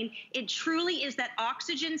chlorine. It truly is that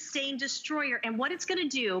oxygen stain destroyer. And what it's gonna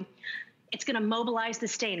do, it's gonna mobilize the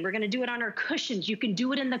stain. We're gonna do it on our cushions. You can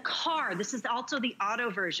do it in the car. This is also the auto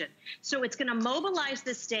version. So it's gonna mobilize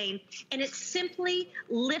the stain and it simply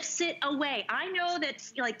lifts it away. I know that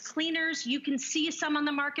like cleaners, you can see some on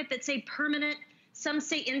the market that say permanent, some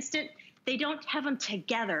say instant. They don't have them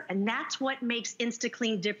together, and that's what makes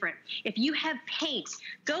InstaClean different. If you have paint,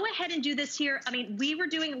 go ahead and do this here. I mean, we were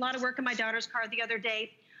doing a lot of work in my daughter's car the other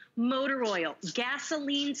day. Motor oil,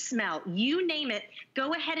 gasoline smell, you name it,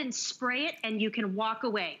 go ahead and spray it and you can walk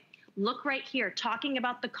away. Look right here, talking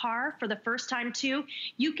about the car for the first time too.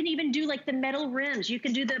 You can even do like the metal rims. You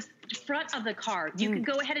can do the front of the car. You can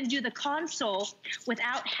go ahead and do the console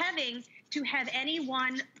without having to have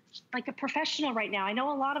anyone like a professional right now. I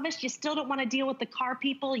know a lot of us, you still don't want to deal with the car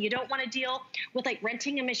people. You don't want to deal with like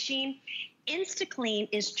renting a machine. InstaClean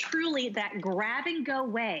is truly that grab and go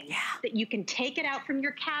way that you can take it out from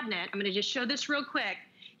your cabinet. I'm going to just show this real quick.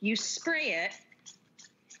 You spray it,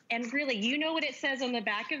 and really, you know what it says on the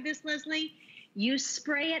back of this, Leslie? You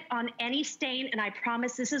spray it on any stain, and I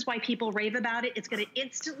promise this is why people rave about it. It's going to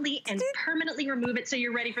instantly and permanently remove it so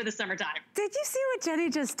you're ready for the summertime. Did you see what Jenny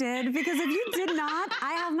just did? Because if you did not,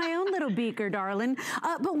 I have my own little beaker, darling.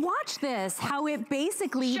 But watch this, how it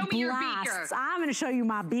basically blasts. Your beaker. I'm going to show you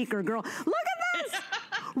my beaker, girl. Look at this.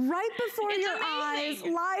 Right before your eyes,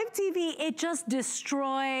 live TV, it just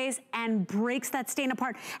destroys and breaks that stain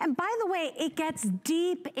apart. And by the way, it gets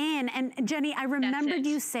deep in. And Jenny, I remembered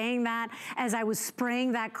you saying that as I was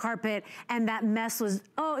spraying that carpet, and that mess was,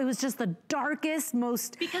 oh, it was just the darkest,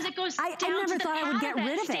 most... Because it goes I never thought I would get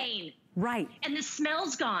rid of it. Right. And the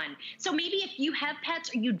smell's gone. So maybe if you have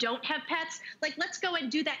pets or you don't have pets, like let's go and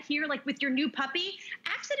do that here, like with your new puppy.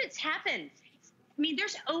 Accidents happen. I mean,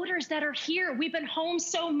 there's odors that are here. We've been home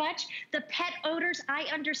so much. The pet odors, I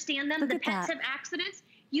understand them. The pets have accidents.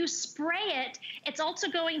 You spray it, it's also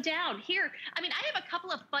going down. Here, I mean, I have a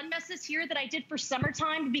couple of fun messes here that I did for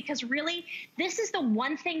summertime because really, this is the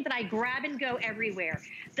one thing that I grab and go everywhere.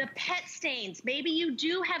 The pet stains. Maybe you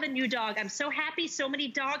do have a new dog. I'm so happy so many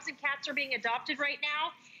dogs and cats are being adopted right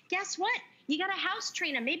now. Guess what? You got a house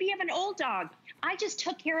trainer. Maybe you have an old dog. I just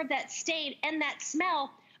took care of that stain and that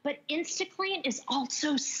smell But InstaClean is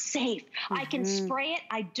also safe. I can spray it.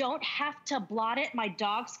 I don't have to blot it. My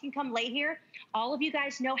dogs can come lay here. All of you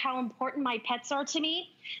guys know how important my pets are to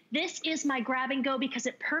me. This is my grab and go because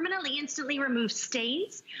it permanently, instantly removes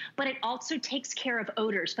stains, but it also takes care of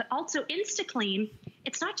odors. But also InstaClean,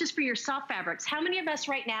 it's not just for your soft fabrics. How many of us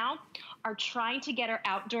right now are trying to get our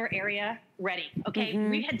outdoor area ready? Okay,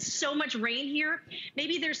 we've had so much rain here.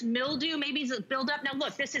 Maybe there's mildew, maybe it's buildup. Now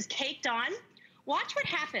look, this is caked on. Watch what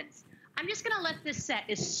happens. I'm just gonna let this set.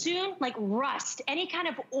 As soon, like rust, any kind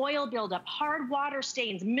of oil buildup, hard water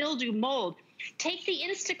stains, mildew, mold, take the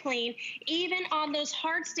InstaClean, even on those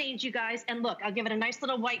hard stains, you guys, and look, I'll give it a nice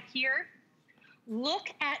little wipe here. Look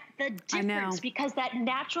at the difference because that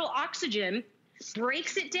natural oxygen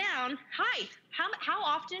breaks it down. Hi, how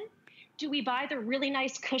often do we buy the really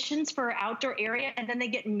nice cushions for our outdoor area and then they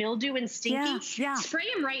get mildew and stinky? Spray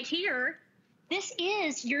them right here. This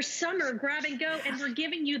is your summer grab and go, and we're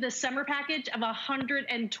giving you the summer package of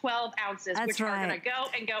 112 ounces, which are gonna go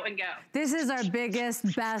and go and go. This is our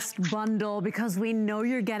biggest, best bundle because we know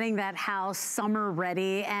you're getting that house summer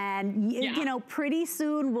ready, and you know, pretty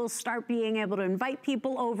soon we'll start being able to invite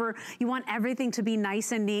people over. You want everything to be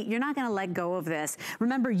nice and neat. You're not gonna let go of this.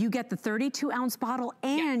 Remember, you get the 32-ounce bottle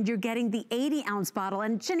and you're getting the 80-ounce bottle.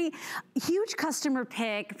 And Jenny, huge customer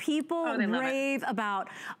pick. People rave about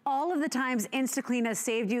all of the times InstaClean has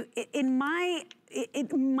saved you. In my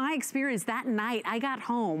experience that night, I got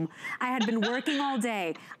home. I had been working all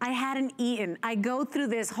day. I hadn't eaten. I go through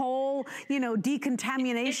this whole, you know,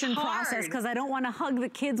 decontamination process because I don't want to hug the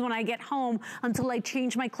kids when I get home until I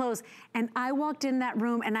change my clothes. And I walked in that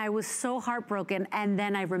room and I was so heartbroken, and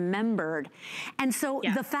then I remembered. And so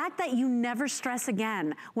the fact that you never stress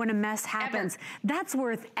again when a mess happens, that's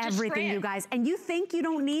worth everything, you guys. And you think you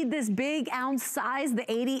don't need this big ounce size, the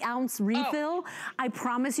 80-ounce refill? I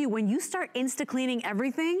promise you, when you start InstaClean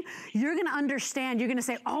everything, you're gonna understand. You're gonna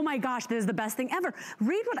say, oh my gosh, this is the best thing ever.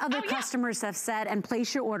 Read what other customers have said and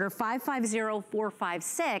place your order.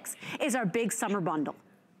 550456 is our big summer bundle.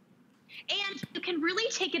 And you can really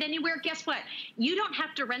take it anywhere. Guess what? You don't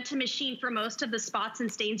have to rent a machine for most of the spots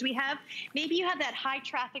and stains we have. Maybe you have that high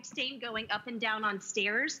traffic stain going up and down on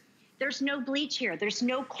stairs. There's no bleach here. There's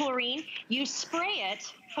no chlorine. You spray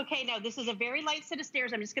it. Okay, now this is a very light set of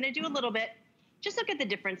stairs. I'm just gonna do a little bit. Just look at the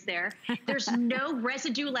difference there. There's no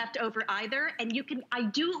residue left over either. And you can, I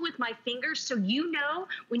do it with my fingers, so you know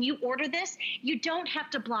when you order this, you don't have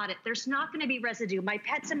to blot it. There's not gonna be residue. My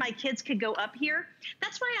pets and my kids could go up here.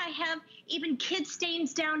 That's why I have even kid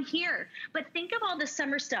stains down here. But think of all the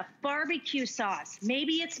summer stuff, barbecue sauce,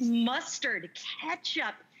 maybe it's mustard,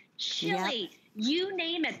 ketchup, chili, you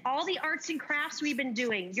name it, all the arts and crafts we've been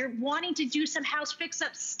doing. You're wanting to do some house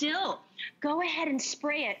fix-up still. Go ahead and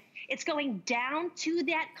spray it. It's going down to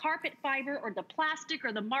that carpet fiber or the plastic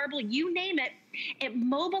or the marble, you name it. It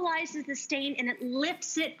mobilizes the stain and it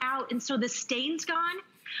lifts it out. And so the stain's gone.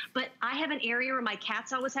 But I have an area where my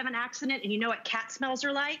cats always have an accident, and you know what cat smells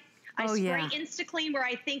are like? I spray InstaClean where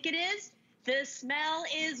I think it is. The smell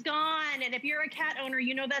is gone. And if you're a cat owner,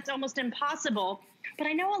 you know that's almost impossible. But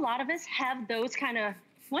I know a lot of us have those kind of,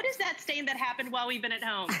 what is that stain that happened while we've been at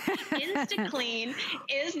home? InstaClean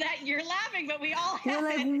is that, you're laughing, but we all have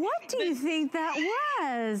it. Like, what do you think that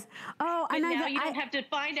was? Oh, and now you don't have to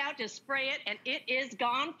find out, just spray it, and it is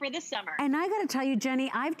gone for the summer. And I gotta tell you, Jenny,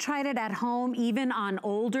 I've tried it at home, even on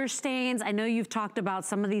older stains. I know you've talked about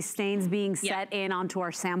some of these stains being set in onto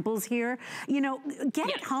our samples here. You know, get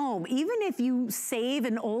it home. Even if you save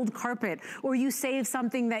an old carpet or you save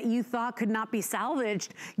something that you thought could not be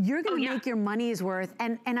salvaged, you're gonna make your money's worth.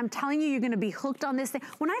 And I'm telling you, you're gonna be hooked on this thing.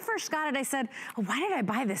 When I first got it, I said, oh, why did I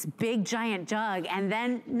buy this big giant jug? And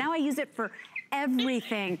then now I use it for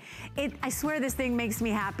everything. I swear this thing makes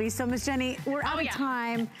me happy. So Miss Jenny, we're out of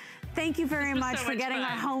time. Thank you very much for getting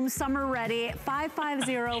our home summer ready.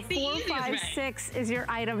 550456 is your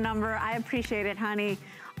item number. I appreciate it, honey.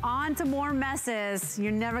 On to more messes.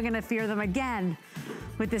 You're never gonna fear them again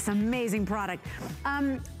with this amazing product.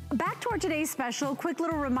 Back to our today's special, quick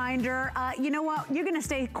little reminder, you know what, you're gonna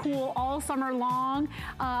stay cool all summer long.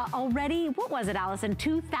 Already, what was it, Allison?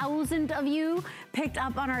 2,000 of you picked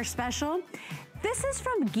up on our special. This is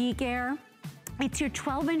from Geek Air. It's your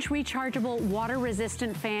 12-inch rechargeable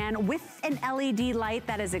water-resistant fan with an LED light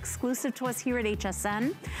that is exclusive to us here at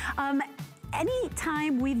HSN.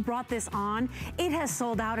 Anytime we've brought this on, it has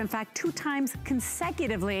sold out, in fact, 2 times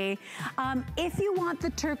consecutively. If you want the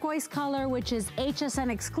turquoise color, which is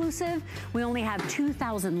HSN exclusive, we only have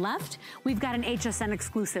 2,000 left. We've got an HSN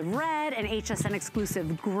exclusive red, an HSN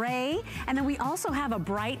exclusive gray, and then we also have a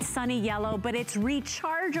bright sunny yellow, but it's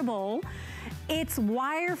rechargeable. rechargeable. It's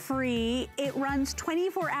wire-free. It runs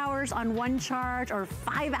 24 hours on one charge or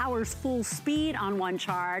 5 hours full speed on one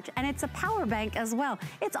charge. And it's a power bank as well.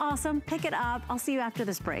 It's awesome. Pick it up. I'll see you after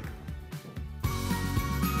this break.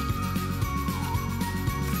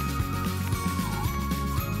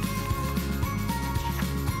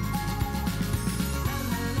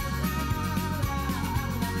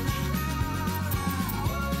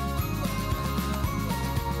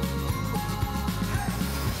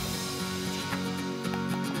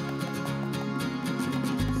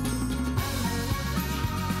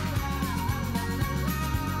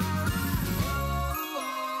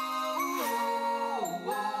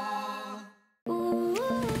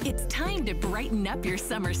 It's time to brighten up your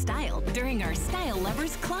summer style during our Style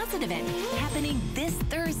Lovers Closet event happening this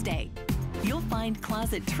Thursday. You'll find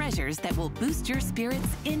closet treasures that will boost your spirits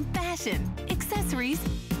in fashion, accessories,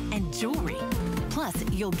 and jewelry. Plus,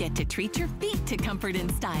 you'll get to treat your feet to comfort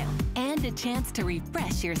and style and a chance to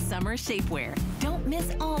refresh your summer shapewear. Don't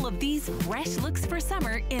miss all of these fresh looks for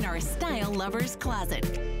summer in our Style Lovers Closet.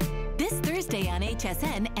 This Thursday on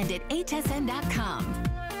HSN and at hsn.com.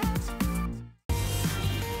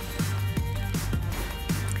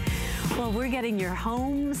 Well, we're getting your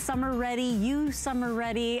home summer ready, you summer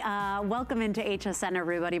ready. Welcome into HSN,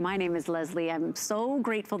 everybody. My name is Leslie. I'm so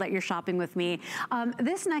grateful that you're shopping with me.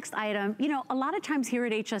 This next item, you know, a lot of times here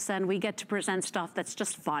at HSN, we get to present stuff that's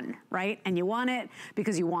just fun, right? And you want it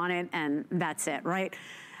because you want it, and that's it, right?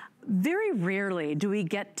 Very rarely do we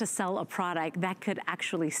get to sell a product that could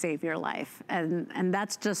actually save your life. And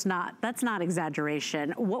that's not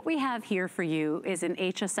exaggeration. What we have here for you is an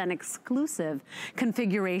HSN exclusive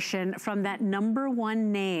configuration from that #1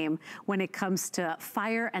 name when it comes to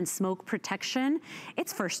fire and smoke protection.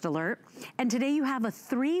 It's First Alert. And today you have a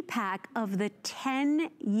 3-pack of the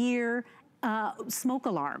 10-year smoke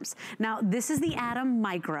alarms. Now, this is the Atom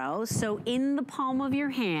Micro, so in the palm of your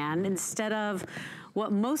hand, instead of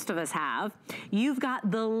what most of us have, you've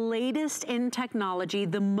got the latest in technology,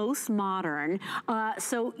 the most modern,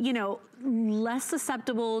 so, you know, less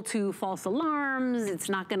susceptible to false alarms. It's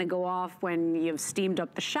not gonna go off when you've steamed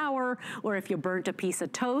up the shower or if you burnt a piece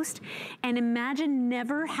of toast. And imagine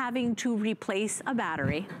never having to replace a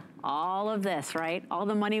battery. All of this, right? All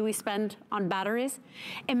the money we spend on batteries.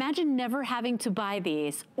 Imagine never having to buy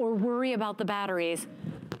these or worry about the batteries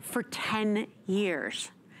for 10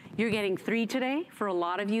 years. You're getting 3 today. For a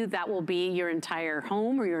lot of you, that will be your entire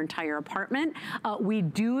home or your entire apartment. We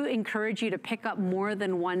do encourage you to pick up more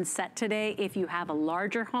than 1 set today if you have a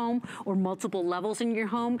larger home or multiple levels in your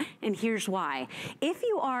home, and here's why. If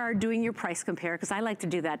you are doing your price compare, because I like to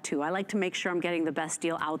do that too, I like to make sure I'm getting the best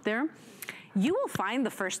deal out there, you will find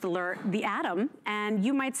the First Alert, the Atom, and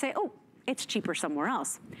you might say, oh, it's cheaper somewhere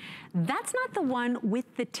else. That's not the one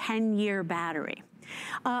with the 10-year battery.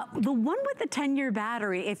 The one with the 10-year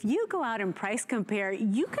battery, if you go out and price compare,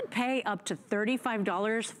 you could pay up to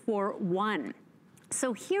 $35 for one.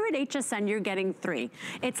 So here at HSN, you're getting 3.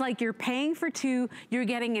 It's like you're paying for 2, you're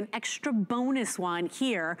getting an extra bonus one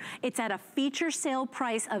here. It's at a feature sale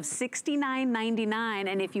price of $69.99,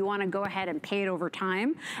 and if you wanna go ahead and pay it over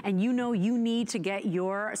time, and you know you need to get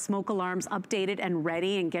your smoke alarms updated and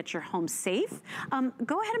ready and get your home safe,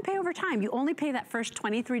 go ahead and pay over time. You only pay that first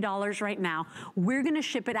 $23 right now. We're gonna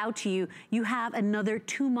ship it out to you. You have another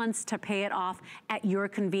 2 months to pay it off at your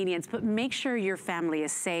convenience, but make sure your family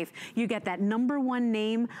is safe. You get that #1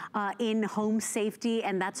 name in home safety,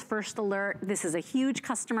 and that's First Alert. This is a huge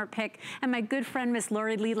customer pick, and my good friend Miss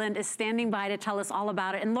Lori Leland is standing by to tell us all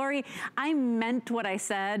about it. And Lori, I meant what I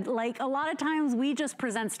said. Like, a lot of times we just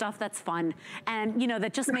present stuff that's fun and, you know,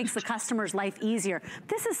 that just makes the customer's life easier.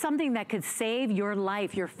 This is something that could save your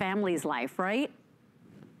life, your family's life, right?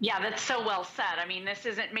 Yeah, that's so well said. I mean, this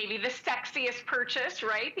isn't maybe the sexiest purchase,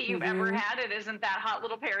 right, that you've ever had. It isn't that hot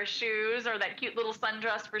little pair of shoes or that cute little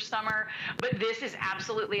sundress for summer, but this is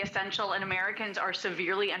absolutely essential, and Americans are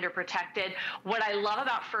severely underprotected. What I love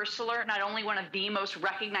about First Alert, not only one of the most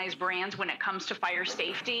recognized brands when it comes to fire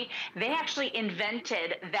safety, they actually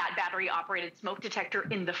invented that battery-operated smoke detector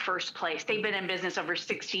in the first place. They've been in business over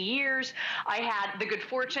 60 years. I had the good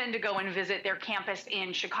fortune to go and visit their campus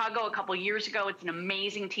in Chicago a couple years ago. It's an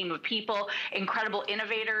amazing team of people, incredible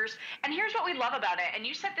innovators. And here's what we love about it. And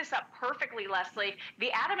you set this up perfectly, Leslie. The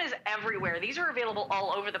Atom is everywhere. These are available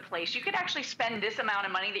all over the place. You could actually spend this amount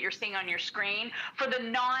of money that you're seeing on your screen for the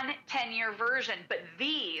non-10-year version. But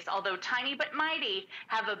these, although tiny but mighty,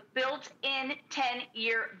 have a built-in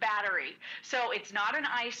 10-year battery. So it's not an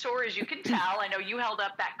eyesore, as you can tell. I know you held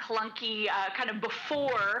up that clunky kind of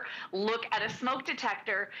before look at a smoke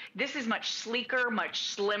detector. This is much sleeker, much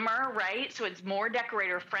slimmer, right? So it's more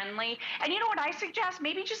decorator friendly. And you know what I suggest?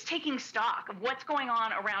 Maybe just taking stock of what's going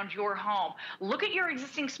on around your home. Look at your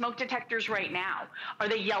existing smoke detectors right now. Are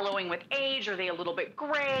they yellowing with age? Are they a little bit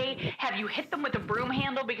gray? Have you hit them with a broom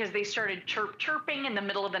handle because they started chirping in the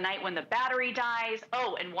middle of the night when the battery dies?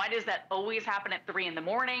 Oh, and why does that always happen at 3 in the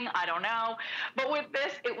morning? I don't know. But with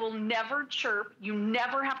this, it will never chirp. You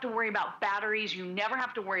never have to worry about batteries. You never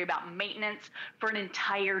have to worry about maintenance for an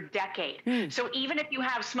entire decade. So even if you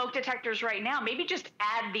have smoke detectors right now, maybe just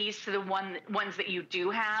add these to the ones that you do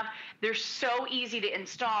have. They're so easy to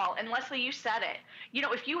install. And Leslie, you said it. You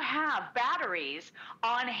know, if you have batteries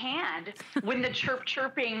on hand when the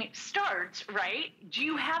chirping starts, right? Do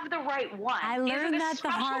you have the right one? I learned that the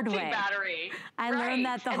hard way. Battery, I learned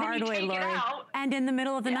that the hard way, Lori. And in the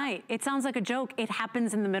middle of the night. It sounds like a joke. It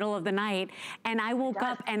happens in the middle of the night. And I woke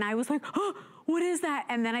up and I was like, oh, what is that?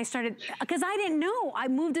 And then I started, because I didn't know. I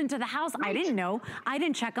moved into the house. I didn't know. I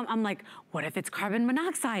didn't check them. I'm like, what if it's carbon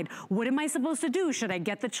monoxide? What am I supposed to do? Should I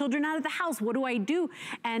get the children out of the house? What do I do?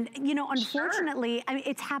 And, you know, unfortunately, I mean,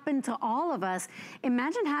 it's happened to all of us.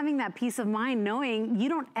 Imagine having that peace of mind knowing you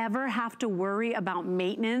don't ever have to worry about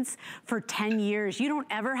maintenance for 10 years. You don't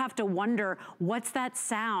ever have to wonder, what's that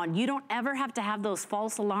sound? You don't ever have to have those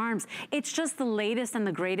false alarms. It's just the latest and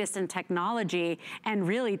the greatest in technology and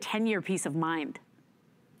really 10-year peace of mind.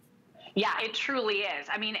 Yeah, it truly is.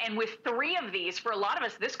 I mean, and with 3 of these, for a lot of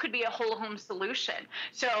us, this could be a whole home solution.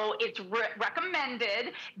 So it's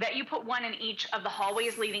recommended that you put 1 in each of the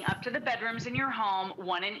hallways leading up to the bedrooms in your home,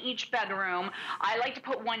 1 in each bedroom. I like to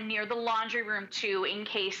put 1 near the laundry room too, in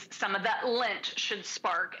case some of that lint should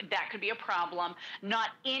spark. That could be a problem. Not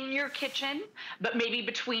in your kitchen, but maybe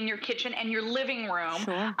between your kitchen and your living room.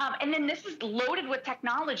 Sure. And then this is loaded with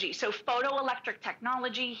technology. So photoelectric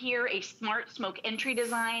technology here, a smart smoke entry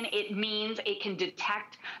design. It means it can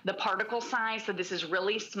detect the particle size, so this is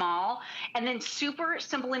really small. And then super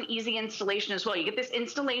simple and easy installation as well. You get this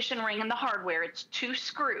installation ring and the hardware. It's 2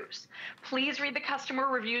 screws. Please read the customer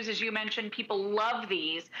reviews. As you mentioned, people love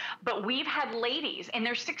these, but we've had ladies in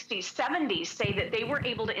their 60s, 70s say that they were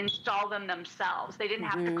able to install them themselves. They didn't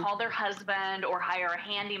have to call their husband or hire a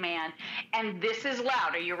handyman. And this is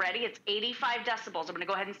loud. Are you ready? It's 85 decibels. I'm going to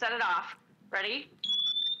go ahead and set it off. Ready?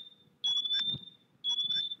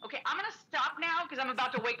 Okay, I'm gonna stop now because I'm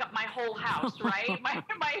about to wake up my whole house, right?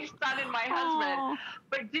 my son and my husband.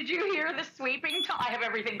 But did you hear the sweeping? I have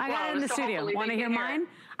everything closed. I got it in the studio. Want to hear mine?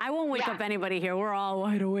 I won't wake up anybody here. We're all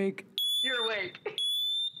wide awake. You're awake.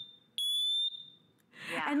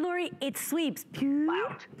 And Lori, it sweeps.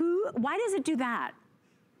 Loud. Why does it do that?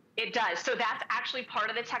 It does. So that's actually part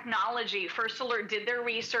of the technology. First Alert did their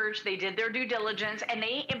research, they did their due diligence, and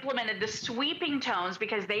they implemented the sweeping tones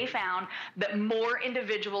because they found that more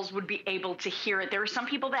individuals would be able to hear it. There are some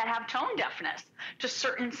people that have tone deafness to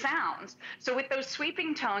certain sounds. So with those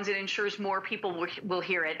sweeping tones, it ensures more people will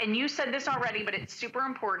hear it. And you said this already, but it's super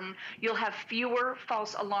important. You'll have fewer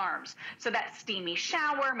false alarms. So that steamy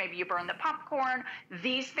shower, maybe you burn the popcorn,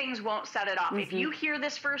 these things won't set it off. If you hear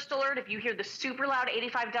this First Alert, if you hear the super loud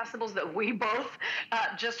 85 decibels that we both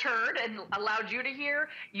just heard and allowed you to hear,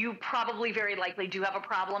 you probably very likely do have a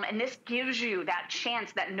problem. And this gives you that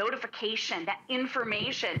chance, that notification, that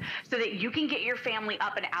information so that you can get your family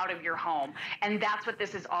up and out of your home. And that's what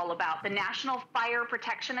this is all about. The National Fire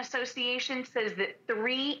Protection Association says that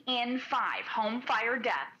 3 in 5 home fire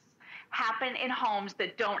deaths happen in homes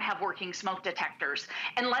that don't have working smoke detectors.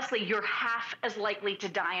 And Leslie, you're half as likely to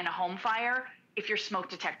die in a home fire if your smoke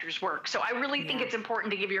detectors work. So I really think it's important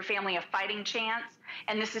to give your family a fighting chance.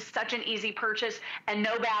 And this is such an easy purchase and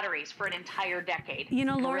no batteries for an entire decade. You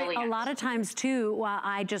know, Lori, a lot of times too, well,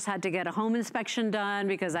 I just had to get a home inspection done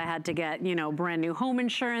because I had to get, you know, brand new home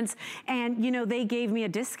insurance. And, you know, they gave me a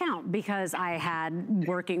discount because I had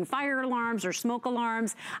working fire alarms or smoke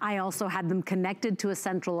alarms. I also had them connected to a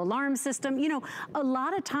central alarm system. You know, a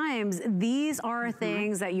lot of times these are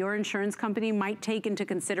things that your insurance company might take into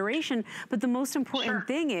consideration. But the most important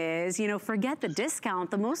thing is, you know, forget the discount.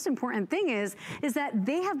 The most important thing is that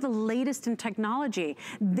they have the latest in technology.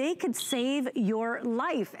 They could save your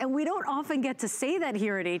life. And we don't often get to say that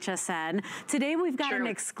here at HSN. Today we've got an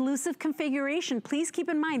exclusive configuration. Please keep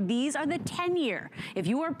in mind, these are the 10-year. If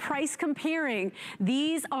you are price comparing,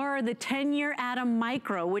 these are the 10-year Atom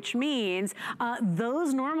Micro, which means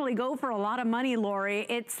those normally go for a lot of money, Lori.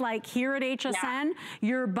 It's like here at HSN,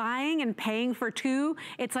 you're buying and paying for 2.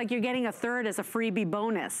 It's like you're getting a third as a freebie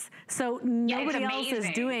bonus. So nobody else is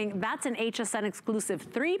doing, that's an HSN exclusive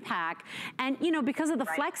exclusive 3-pack. And, you know, because of the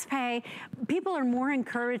flex pay, people are more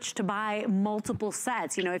encouraged to buy multiple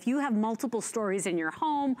sets. You know, if you have multiple stories in your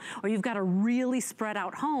home, or you've got a really spread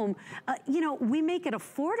out home, you know, we make it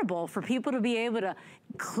affordable for people to be able to,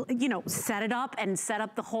 you know, set it up and set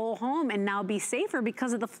up the whole home and now be safer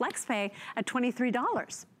because of the flex pay at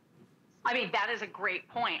 $23. I mean, that is a great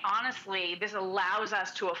point. Honestly, this allows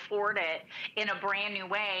us to afford it in a brand new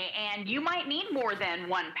way. And you might need more than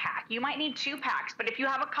 1 pack. You might need 2 packs. But if you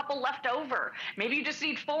have a couple left over, maybe you just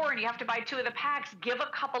need 4 and you have to buy 2 of the packs, give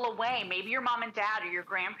a couple away. Maybe your mom and dad or your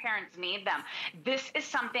grandparents need them. This is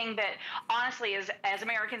something that, honestly, as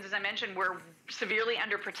Americans, as I mentioned, we're severely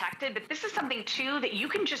underprotected. But this is something, too, that you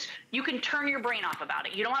can turn your brain off about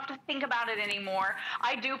it. You don't have to think about it anymore.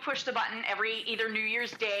 I do push the button every either New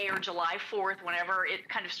Year's Day or July 4th, whenever it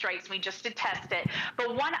kind of strikes me, just to test it.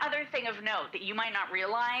 But one other thing of note that you might not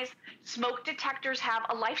realize, smoke detectors have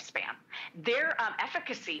a lifespan. Their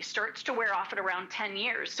efficacy starts to wear off at around 10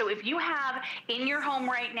 years. So if you have in your home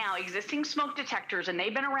right now existing smoke detectors and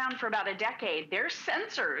they've been around for about a decade, their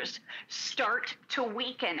sensors start to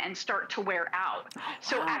weaken and start to wear out.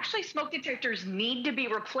 So actually smoke detectors need to be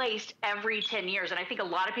replaced every 10 years. And I think a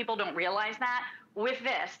lot of people don't realize that. With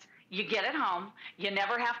this, you get it home. You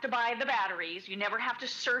never have to buy the batteries. You never have to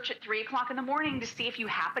search at 3 o'clock in the morning to see if you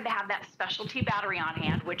happen to have that specialty battery on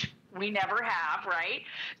hand, which we never have, right?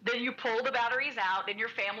 Then you pull the batteries out, and your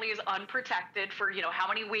family is unprotected for, you know, how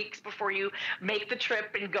many weeks before you make the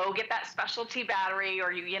trip and go get that specialty battery,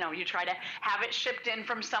 or you try to have it shipped in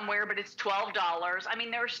from somewhere, but it's $12. I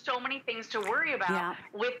mean, there are so many things to worry about. Yeah.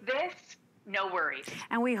 With this, no worries.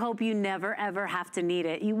 And we hope you never, ever have to need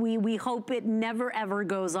it. We hope it never, ever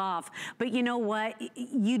goes off. But you know what?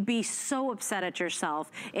 You'd be so upset at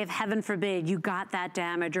yourself if, heaven forbid, you got that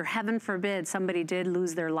damage, or heaven forbid, somebody did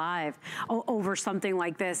lose their life over something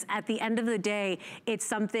like this. At the end of the day, it's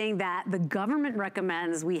something that the government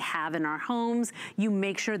recommends we have in our homes. You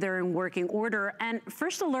make sure they're in working order. And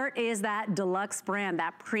First Alert is that deluxe brand,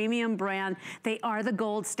 that premium brand. They are the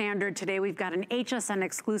gold standard. Today, we've got an HSN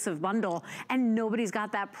exclusive bundle, and nobody's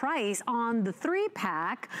got that price on the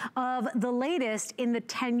 3-pack of the latest in the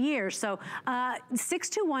 10 years. So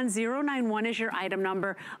 621091 is your item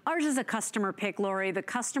number. Ours is a customer pick, Lori. The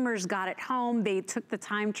customers got it home. They took the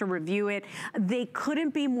time to review it. They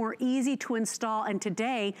couldn't be more easy to install. And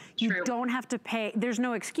today, you don't have to pay. There's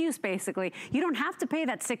no excuse, basically. You don't have to pay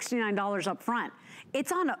that $69 up front.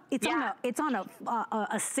 It's on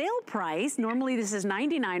a sale price. Normally this is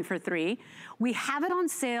 $99 for 3. We have it on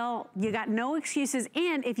sale. You got no excuses.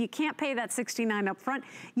 And if you can't pay that $69 up front,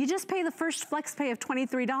 you just pay the first flex pay of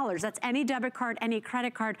 $23. That's any debit card, any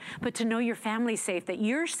credit card. But to know your family's safe, that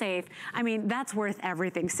you're safe, I mean, that's worth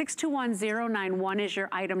everything. 621091 is your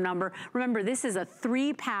item number. Remember, this is a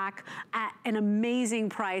 3-pack at an amazing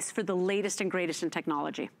price for the latest and greatest in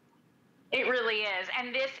technology. It really is.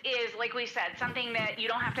 And this is, like we said, something that you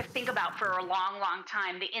don't have to think about for a long, long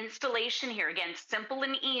time. The installation here, again, simple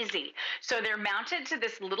and easy. So they're mounted to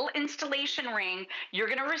this little installation ring. You're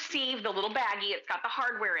going to receive the little baggie. It's got the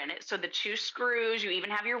hardware in it. So the 2 screws, you even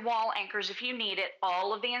have your wall anchors if you need it.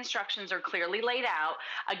 All of the instructions are clearly laid out.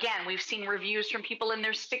 Again, we've seen reviews from people in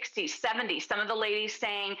their 60s, 70s. Some of the ladies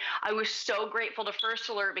saying, I was so grateful to First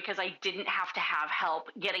Alert because I didn't have to have help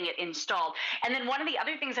getting it installed. And then one of the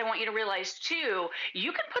other things I want you to realize too,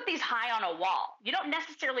 you can put these high on a wall. You don't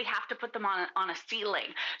necessarily have to put them on a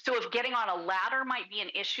ceiling. So if getting on a ladder might be an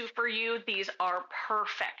issue for you, these are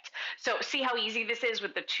perfect. So see how easy this is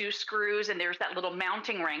with the 2 screws, and there's that little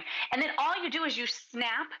mounting ring. And then all you do is you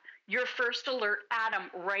snap your First Alert atom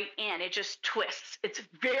right in. It just twists. It's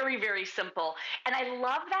very, very simple. And I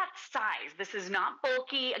love that size. This is not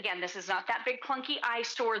bulky. Again, this is not that big clunky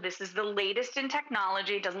eyesore. This is the latest in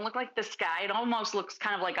technology. It doesn't look like this guy. It almost looks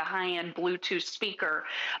kind of like a high-end Bluetooth speaker.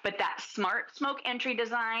 But that smart smoke entry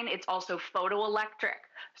design, it's also photoelectric.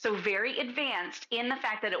 So very advanced in the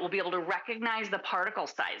fact that it will be able to recognize the particle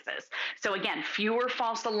sizes. So again, fewer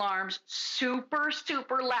false alarms, super,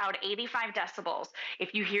 super loud, 85 decibels.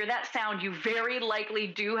 If you hear that sound, you very likely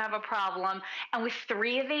do have a problem. And with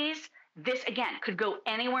 3 of these, this again could go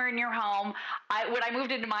anywhere in your home. When I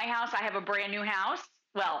moved into my house, I have a brand new house.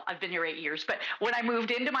 Well, I've been here 8 years, but when I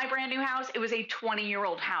moved into my brand new house, it was a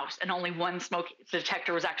 20-year-old house and only 1 smoke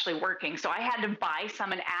detector was actually working. So I had to buy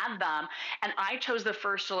some and add them, and I chose the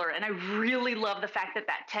First Alert. And I really love the fact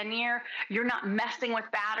that 10-year, you're not messing with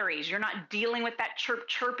batteries. You're not dealing with that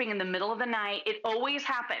chirping in the middle of the night. It always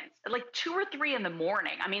happens at like 2 or 3 in the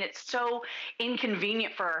morning. I mean, it's so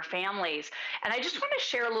inconvenient for our families. And I just want to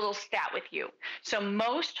share a little stat with you. So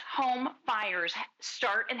most home fires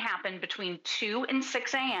start and happen between 2 and 6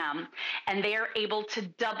 6 a.m., and they are able to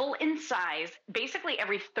double in size basically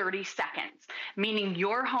every 30 seconds, meaning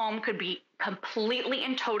your home could be completely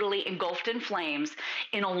and totally engulfed in flames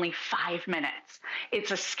in only 5 minutes. It's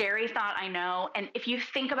a scary thought, I know. And if you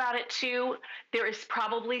think about it too, there is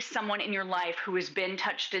probably someone in your life who has been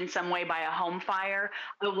touched in some way by a home fire.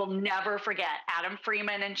 I will never forget Adam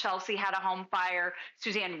Freeman and Chelsea had a home fire.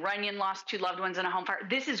 Suzanne Runyon lost 2 loved ones in a home fire.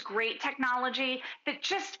 This is great technology that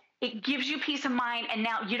just, it gives you peace of mind, and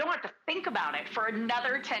now you don't have to think about it for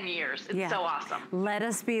another 10 years. It's so awesome. Let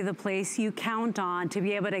us be the place you count on to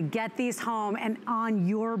be able to get these home and on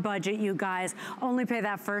your budget, you guys. Only pay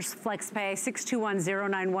that first flex pay.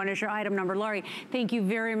 621091 is your item number. Lori, thank you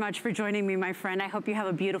very much for joining me, my friend. I hope you have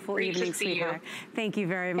a beautiful evening, sweetheart. Thank you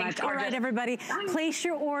very much. All right, everybody, place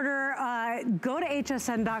your order. Go to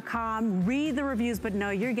hsn.com, read the reviews, but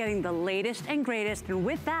no, you're getting the latest and greatest. And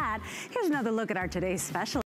with that, here's another look at our today's special.